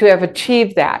to have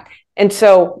achieved that. And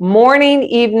so morning,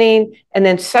 evening, and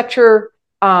then set your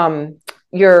alarm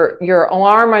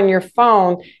on your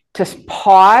phone to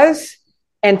pause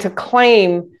and to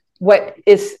claim what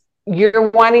is you're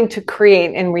wanting to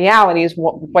create in reality is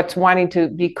what's wanting to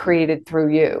be created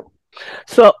through you.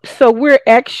 So we're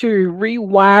actually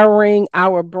rewiring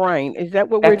our brain. Is that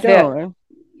what we're doing?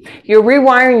 You're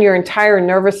rewiring your entire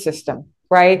nervous system,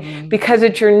 right? Because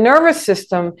it's your nervous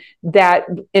system that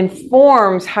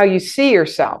informs how you see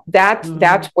yourself.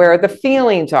 That's where the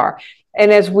feelings are.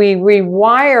 And as we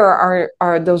rewire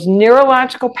our those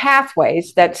neurological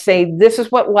pathways that say, this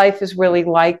is what life is really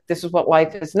like, this is what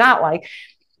life is not like.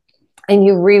 and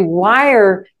you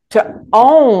rewire to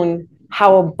own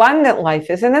how abundant life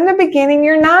is. And in the beginning,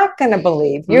 you're not going to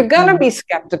believe. You're going to be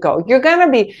skeptical. You're going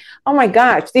to be, oh my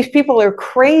gosh, these people are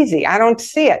crazy. I don't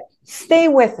see it. Stay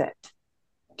with it.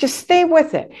 Just stay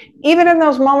with it. Even in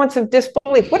those moments of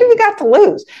disbelief, what have you got to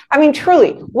lose? I mean,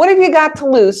 truly, what have you got to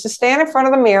lose to stand in front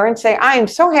of the mirror and say, I am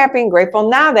so happy and grateful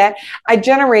now that I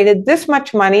generated this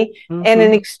much money, and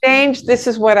in exchange, this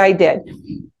is what I did.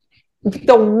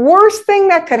 The worst thing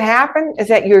that could happen is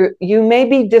that you may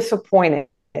be disappointed.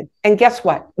 And guess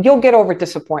what? You'll get over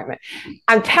disappointment.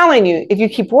 I'm telling you, if you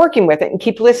keep working with it and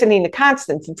keep listening to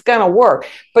Constance, it's going to work.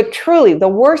 But truly, the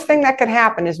worst thing that could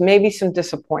happen is maybe some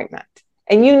disappointment.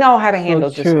 And you know how to handle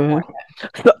disappointment.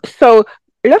 So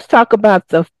let's talk about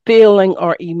the feeling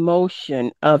or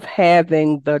emotion of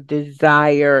having the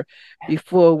desire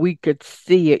before we could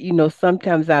see it. You know,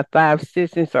 sometimes our five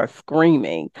senses are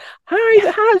screaming. How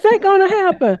is that going to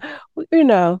happen? You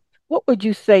know, what would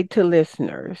you say to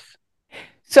listeners?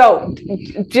 So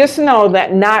just know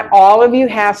that not all of you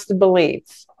has to believe.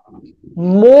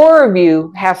 More of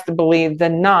you has to believe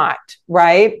than not,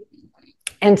 right?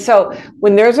 And so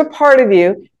when there's a part of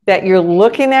you that you're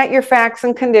looking at your facts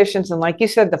and conditions, and like you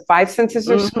said, the five senses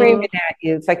are screaming at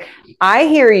you. It's like, I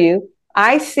hear you,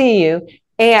 I see you,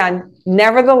 and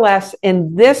nevertheless,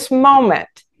 in this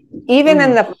moment, even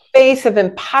in the face of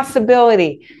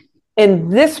impossibility, in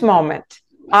this moment,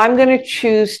 I'm going to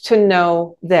choose to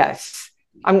know this.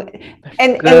 And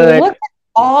look at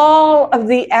all of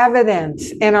the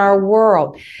evidence in our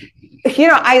world. You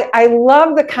know, I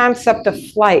love the concept of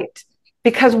flight.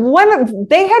 Because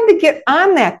they had to get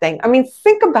on that thing. I mean,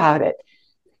 think about it.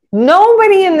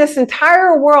 Nobody in this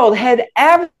entire world had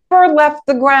ever left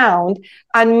the ground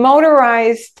on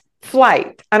motorized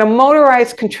flight, on a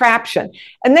motorized contraption.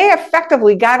 And they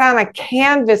effectively got on a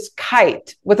canvas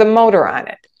kite with a motor on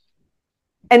it.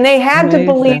 And they had to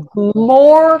believe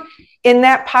more in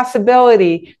that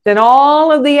possibility than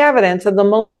all of the evidence of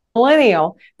the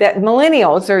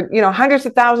millennials are, you know, hundreds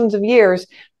of thousands of years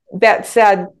that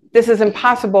said, this is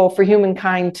impossible for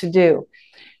humankind to do.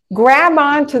 Grab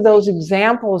onto those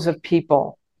examples of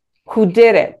people who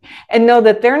did it and know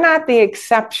that they're not the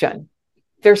exception.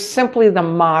 They're simply the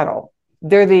model.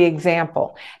 They're the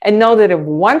example. And know that if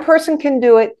one person can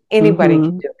do it, anybody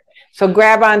can do it. So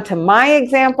grab onto my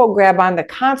example, grab onto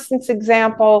Constance's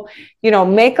example, you know,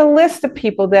 make a list of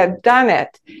people that have done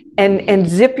it and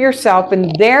zip yourself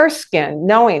in their skin,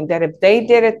 knowing that if they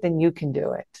did it, then you can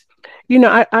do it. You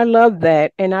know, I love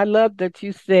that. And I love that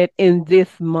you said in this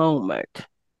moment,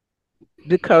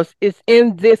 because it's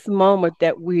in this moment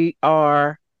that we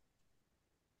are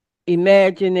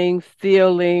imagining,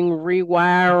 feeling,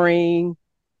 rewiring,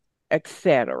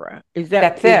 etc. Is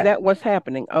that what's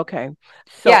happening? Okay.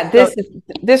 So yeah,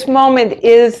 this moment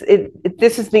is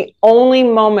this is the only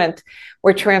moment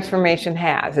where transformation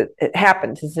it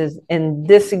happens. This is in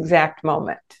this exact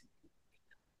moment.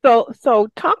 So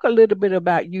talk a little bit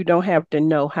about you don't have to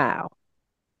know how.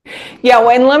 Yeah,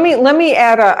 well, and let me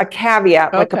add a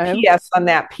caveat, like a PS on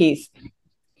that piece.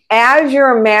 As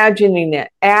you're imagining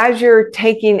it, as you're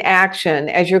taking action,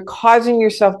 as you're causing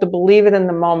yourself to believe it in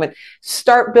the moment,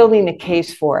 start building a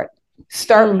case for it.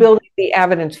 Start building the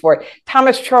evidence for it.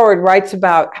 Thomas Troward writes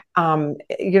about,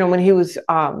 you know, when he was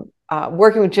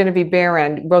working with Genevieve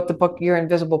Barron, wrote the book Your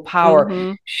Invisible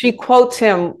Power. She quotes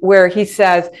him where he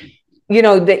says, you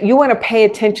know, that you want to pay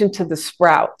attention to the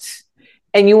sprouts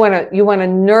and you want to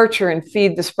nurture and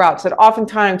feed the sprouts. That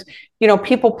oftentimes, you know,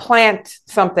 people plant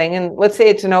something, and let's say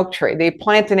it's an oak tree. They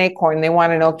plant an acorn, they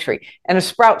want an oak tree, and a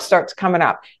sprout starts coming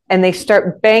up and they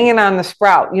start banging on the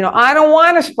sprout. You know, I don't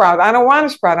want a sprout. I don't want a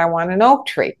sprout. I want an oak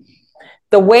tree.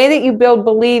 The way that you build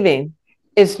believing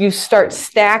is you start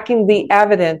stacking the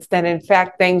evidence that in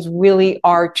fact things really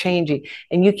are changing.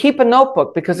 And you keep a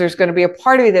notebook because there's going to be a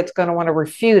part of you that's going to want to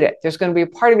refute it. There's going to be a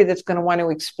part of you that's going to want to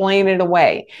explain it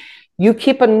away. You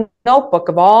keep a notebook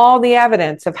of all the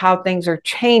evidence of how things are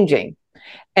changing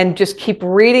and just keep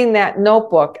reading that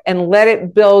notebook and let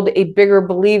it build a bigger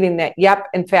believing that, yep,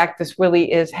 in fact, this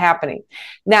really is happening.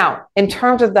 Now, in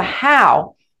terms of the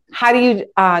how do you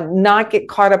not get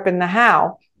caught up in the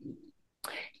how?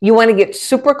 You want to get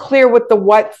super clear with the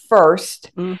what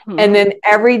first. And then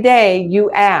every day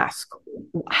you ask,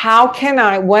 what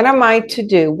am I to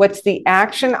do? What's the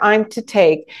action I'm to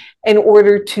take in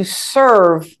order to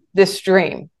serve this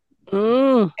dream?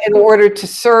 In order to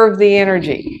serve the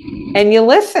energy? And you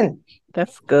listen.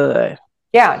 That's good.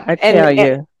 Yeah. I tell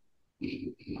you.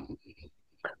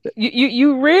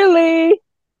 You really,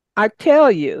 I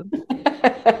tell you,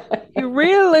 you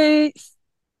really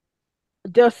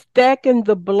just stacking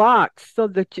the blocks so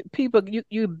that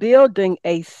you building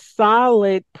a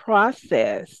solid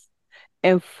process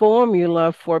and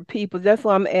formula for people. That's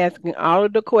why I'm asking all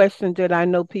of the questions that I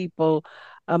know people,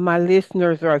 my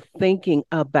listeners, are thinking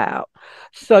about.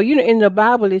 So, in the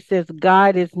Bible, it says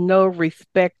God is no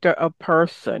respecter of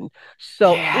person.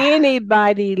 So, Yeah.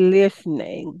 anybody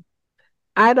listening,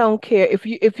 I don't care if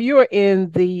you're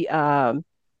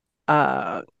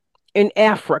uh, in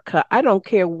Africa, I don't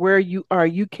care where you are,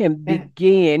 you can Yeah.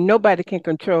 begin. Nobody can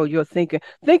control your thinking.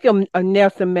 Think of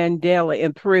Nelson Mandela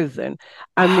in prison.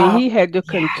 I mean, Oh, yeah. he had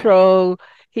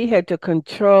to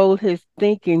control his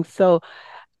thinking. So,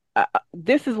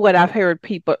 this is what I've heard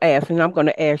people ask, and I'm going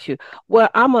to ask you. Well,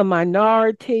 I'm a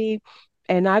minority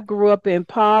and I grew up in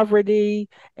poverty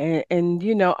and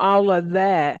all of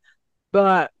that,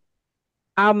 but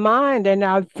our mind and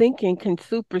our thinking can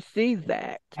supersede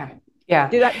that. Yeah. Yeah.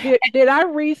 Did I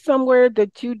read somewhere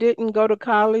that you didn't go to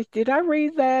college? Did I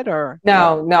read that or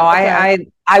No, no, okay.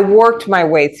 I worked my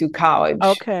way through college.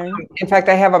 Okay. In fact,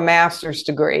 I have a master's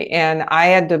degree, and I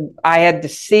had to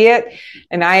see it,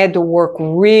 and I had to work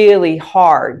really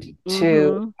hard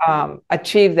to Mhm.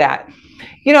 achieve that.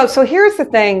 So here's the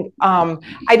thing.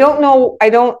 I don't know. I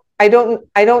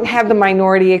don't have the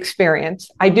minority experience.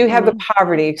 I do have the Mhm.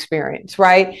 poverty experience,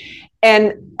 right?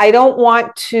 And I don't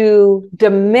want to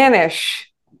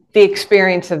diminish the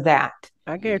experience of that.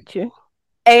 I get you.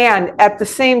 And at the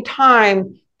same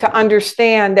time, to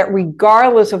understand that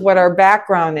regardless of what our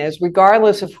background is,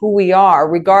 regardless of who we are,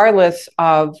 regardless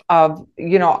of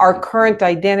our current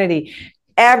identity,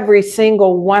 every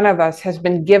single one of us has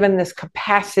been given this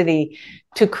capacity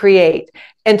to create.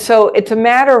 And so it's a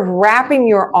matter of wrapping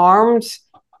your arms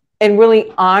and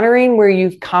really honoring where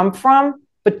you've come from,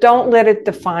 but don't let it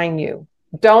define you.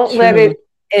 Don't let it, True.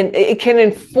 and it can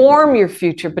inform your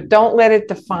future, but don't let it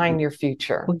define your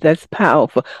future. Well, that's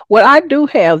powerful. Well, I do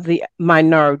have the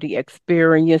minority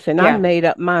experience, and I Yeah. made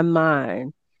up my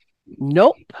mind.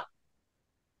 Nope.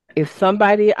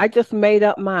 I just made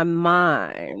up my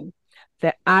mind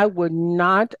that I would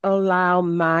not allow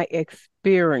my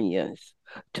experience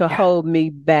to Yeah. hold me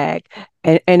back.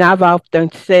 And I've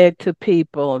often said to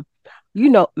people,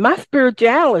 my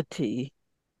spirituality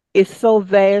is so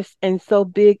vast and so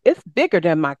big. It's bigger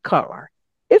than my color.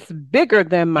 It's bigger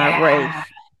than my Yeah. race.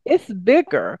 It's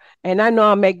bigger. And I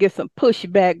know I may get some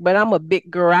pushback, but I'm a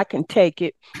big girl. I can take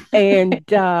it. And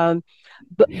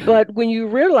but when you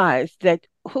realize that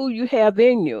who you have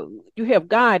in you, you have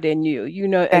God in you,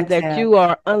 and That's that it. you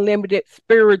are unlimited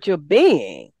spiritual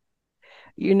being,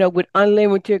 with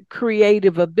unlimited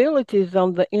creative abilities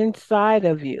on the inside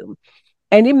of you.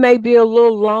 And it may be a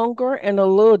little longer and a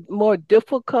little more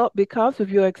difficult because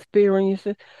of your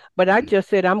experiences, but I just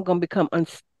said I'm going to become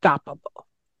unstoppable.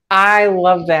 I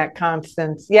love that,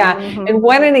 Constance. Yeah. Hmm. And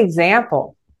what an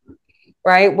example,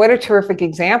 right? What a terrific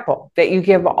example that you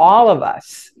give all of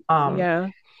us Yeah.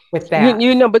 with You, that.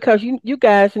 you know, because you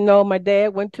guys know my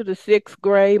dad went to the sixth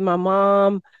grade, my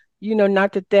mom,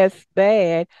 not that that's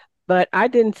bad, but I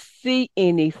didn't see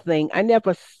anything. I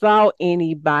never saw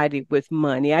anybody with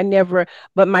money.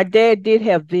 But my dad did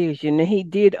have vision and he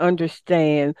did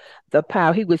understand the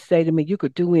power. He would say to me, you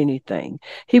could do anything.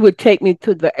 He would take me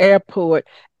to the airport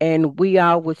and we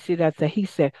all would sit out there. He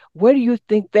said, where do you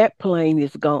think that plane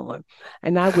is going?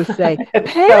 And I would say,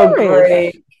 It's so Paris.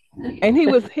 great. And he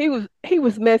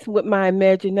was messing with my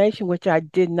imagination, which I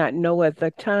did not know at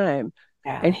the time.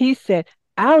 Yeah. And he said,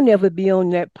 I'll never be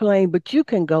on that plane, but you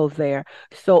can go there.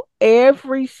 So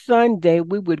every Sunday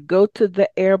we would go to the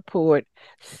airport,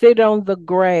 sit on the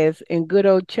grass in good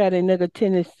old Chattanooga,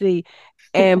 Tennessee,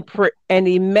 and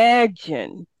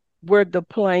imagine where the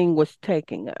plane was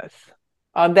taking us.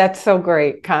 Oh, that's so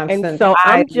great, And Constance. so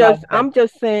I I'm love just that. I'm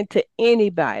just saying to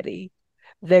anybody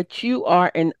that you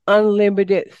are an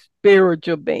unlimited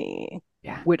spiritual being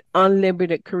Yeah. with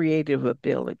unlimited creative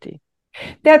ability.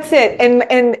 That's it.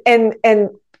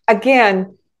 And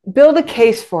again, build a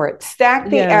case for it. Stack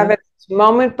the Yeah, evidence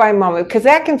moment by moment because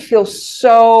that can feel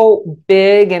so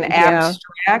big and yeah.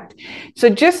 abstract. So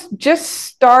just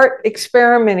start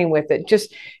experimenting with it.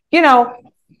 Just, you know,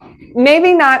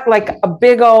 maybe not like a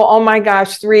big old, oh my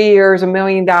gosh, 3 years, $1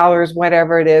 million,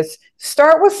 whatever it is.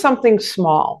 Start with something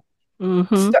small.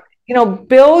 Mm-hmm. Start,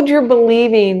 build your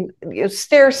believing,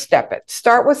 stair step it.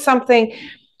 Start with something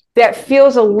that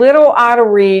feels a little out of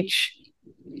reach.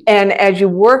 And as you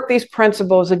work these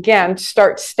principles, again,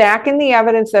 start stacking the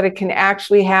evidence that it can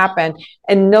actually happen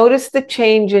and notice the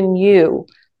change in you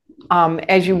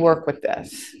as you work with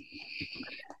this.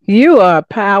 You are a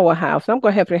powerhouse. I'm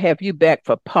gonna have to have you back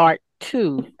for part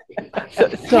two.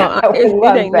 So I would it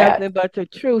love ain't that. nothing but the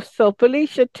truth. So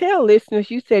Felicia, tell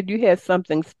listeners, you said you had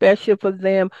something special for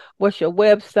them. What's your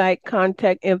website,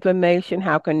 contact information?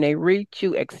 How can they reach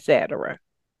you, etc.?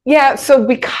 Yeah, so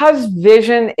because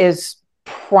vision is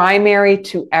primary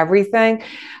to everything,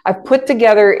 I've put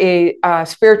together a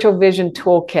spiritual vision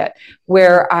toolkit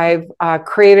where I've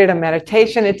created a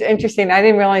meditation. It's interesting. I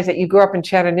didn't realize that you grew up in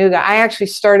Chattanooga. I actually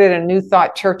started a New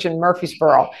Thought church in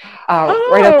Murfreesboro.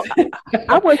 Right up. Oh,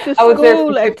 I went to I was there for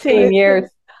school at 15 years.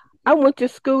 I went to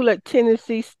school at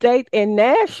Tennessee State in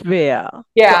Nashville. So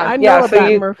Yeah, I yeah. know So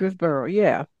about you Murfreesboro.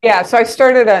 Yeah. Yeah, so I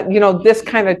started this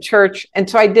kind of church. And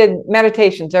so I did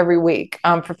meditations every week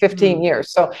for 15 Mm.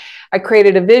 years. So I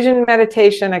created a vision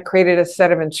meditation. I created a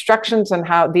set of instructions on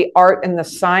how the art and the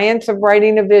science of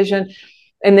writing a vision.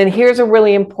 And then here's a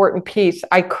really important piece.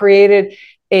 I created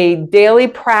a daily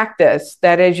practice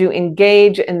that as you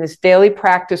engage in this daily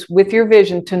practice with your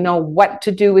vision to know what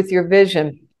to do with your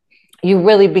vision, you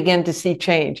really begin to see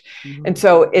change. And Mhm.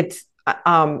 so it's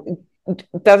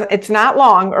not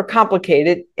long or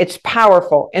complicated. It's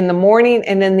powerful in the morning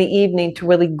and in the evening to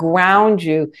really ground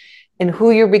you in who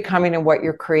you're becoming and what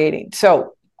you're creating.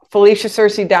 So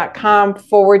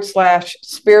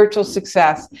FeliciaSearcy.com/spiritual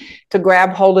success to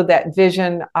grab hold of that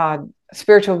vision,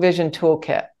 spiritual vision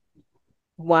toolkit.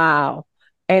 Wow.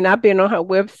 And I've been on her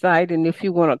website, and if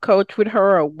you want to coach with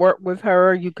her or work with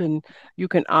her, you can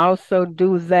also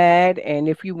do that. And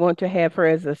if you want to have her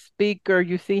as a speaker,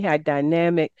 you see how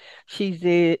dynamic she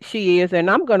is. And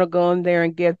I'm gonna go in there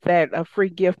and get that a free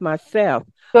gift myself,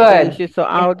 Good. Felicia. So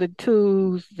all the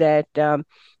tools that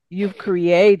you've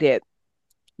created,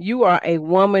 you are a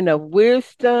woman of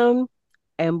wisdom.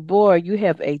 And boy, you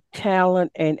have a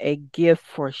talent and a gift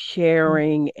for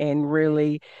sharing and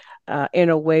really in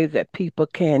a way that people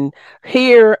can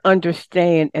hear,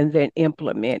 understand, and then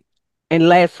implement. And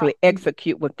lastly,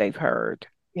 execute what they've heard.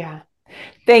 Yeah.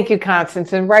 Thank you,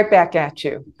 Constance. And right back at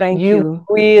you. Thank You you.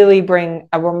 really bring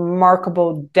a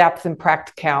remarkable depth and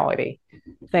practicality.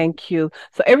 Thank you.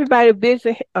 So everybody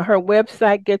visit her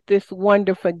website, get this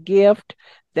wonderful gift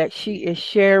that she is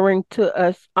sharing to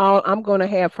us all. I'm going to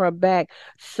have her back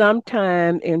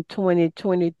sometime in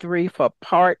 2023 for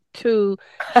part 2.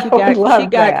 I would She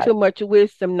love got that. too much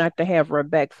wisdom not to have her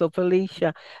back. So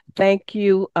Felicia, thank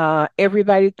you.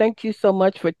 Everybody, thank you so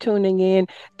much for tuning in.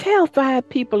 Tell 5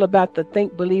 people about the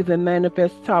Think, Believe, and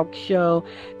Manifest talk show.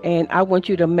 And I want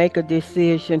you to make a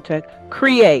decision to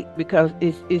create, because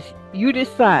it's you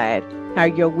decide how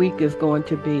your week is going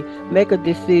to be. Make a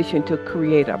decision to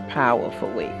create a powerful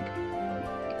week.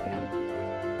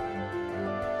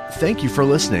 Thank you for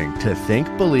listening to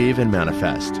Think, Believe, and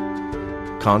Manifest.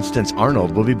 Constance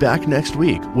Arnold will be back next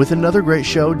week with another great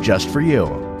show just for you.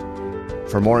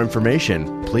 For more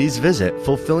information, please visit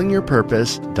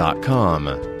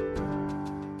fulfillingyourpurpose.com.